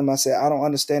told him, I said, I don't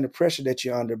understand the pressure that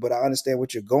you're under, but I understand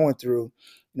what you're going through,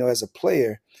 as a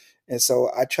player. And so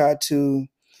I try to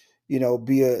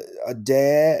be a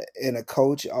dad and a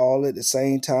coach all at the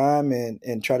same time,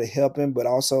 and try to help him, but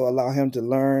also allow him to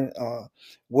learn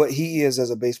what he is as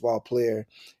a baseball player.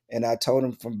 And I told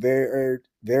him from very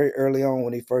early on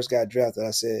when he first got drafted,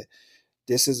 I said,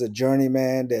 this is a journey,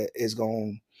 man, that is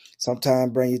going to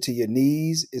sometimes bring you to your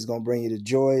knees. It's going to bring you the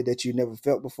joy that you never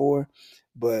felt before.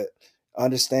 But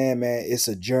understand, man, it's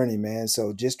a journey, man.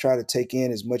 So just try to take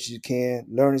in as much as you can,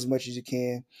 learn as much as you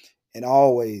can, and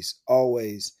always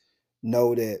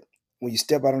know that when you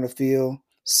step out on the field,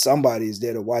 somebody is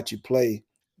there to watch you play.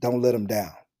 Don't let them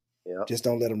down. Yeah, Just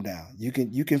don't let them down. You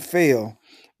can fail,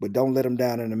 but don't let them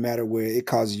down in a matter where it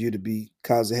causes you to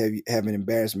have an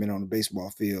embarrassment on the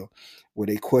baseball field, where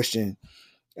they question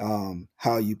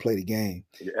how you play the game.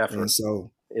 your And effort.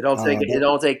 so It don't take it that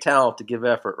don't take talent to give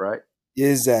effort, right?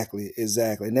 exactly,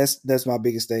 and that's my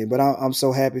biggest thing. But I'm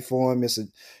so happy for him. It's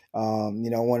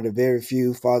one of the very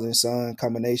few father and son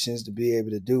combinations to be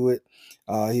able to do it.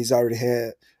 He's already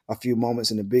had a few moments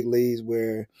in the big leagues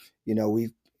where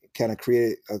we've kind of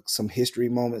created some history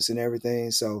moments and everything.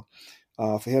 So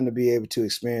for him to be able to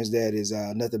experience that is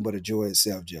nothing but a joy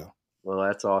itself, Joe. Well,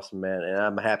 that's awesome, man, and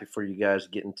I'm happy for you guys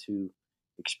getting to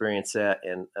experience that.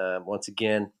 And once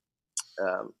again,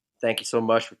 Um, thank you so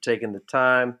much for taking the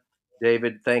time.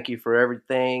 David, thank you for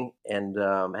everything. And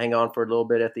hang on for a little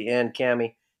bit at the end,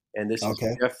 Cammy. And this is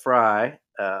Okay. Jeff Frye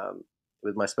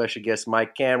with my special guest,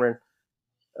 Mike Cameron.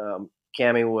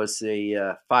 Cammy was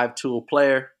a five-tool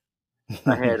player.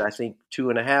 I had, I think, two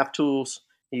and a half tools.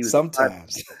 He was a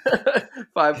Sometimes.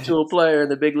 five-tool player in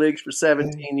the big leagues for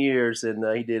 17 years, and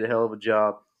he did a hell of a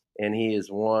job. And he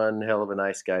is one hell of a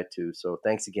nice guy, too. So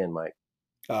thanks again, Mike.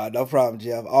 No problem,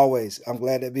 Jeff. Always. I'm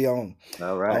glad to be All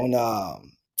right.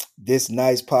 on this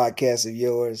nice podcast of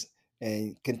yours,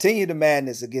 and continue the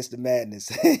madness against the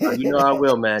madness. You know I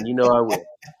will, man. You know I will.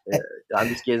 I'm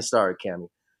just getting started, Cammy.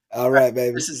 All right,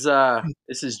 baby. This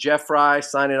is Jeff Frye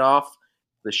signing off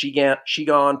the She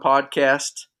Gone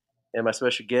podcast, and my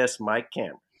special guest Mike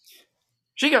Cameron.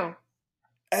 She Gone.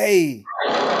 Hey.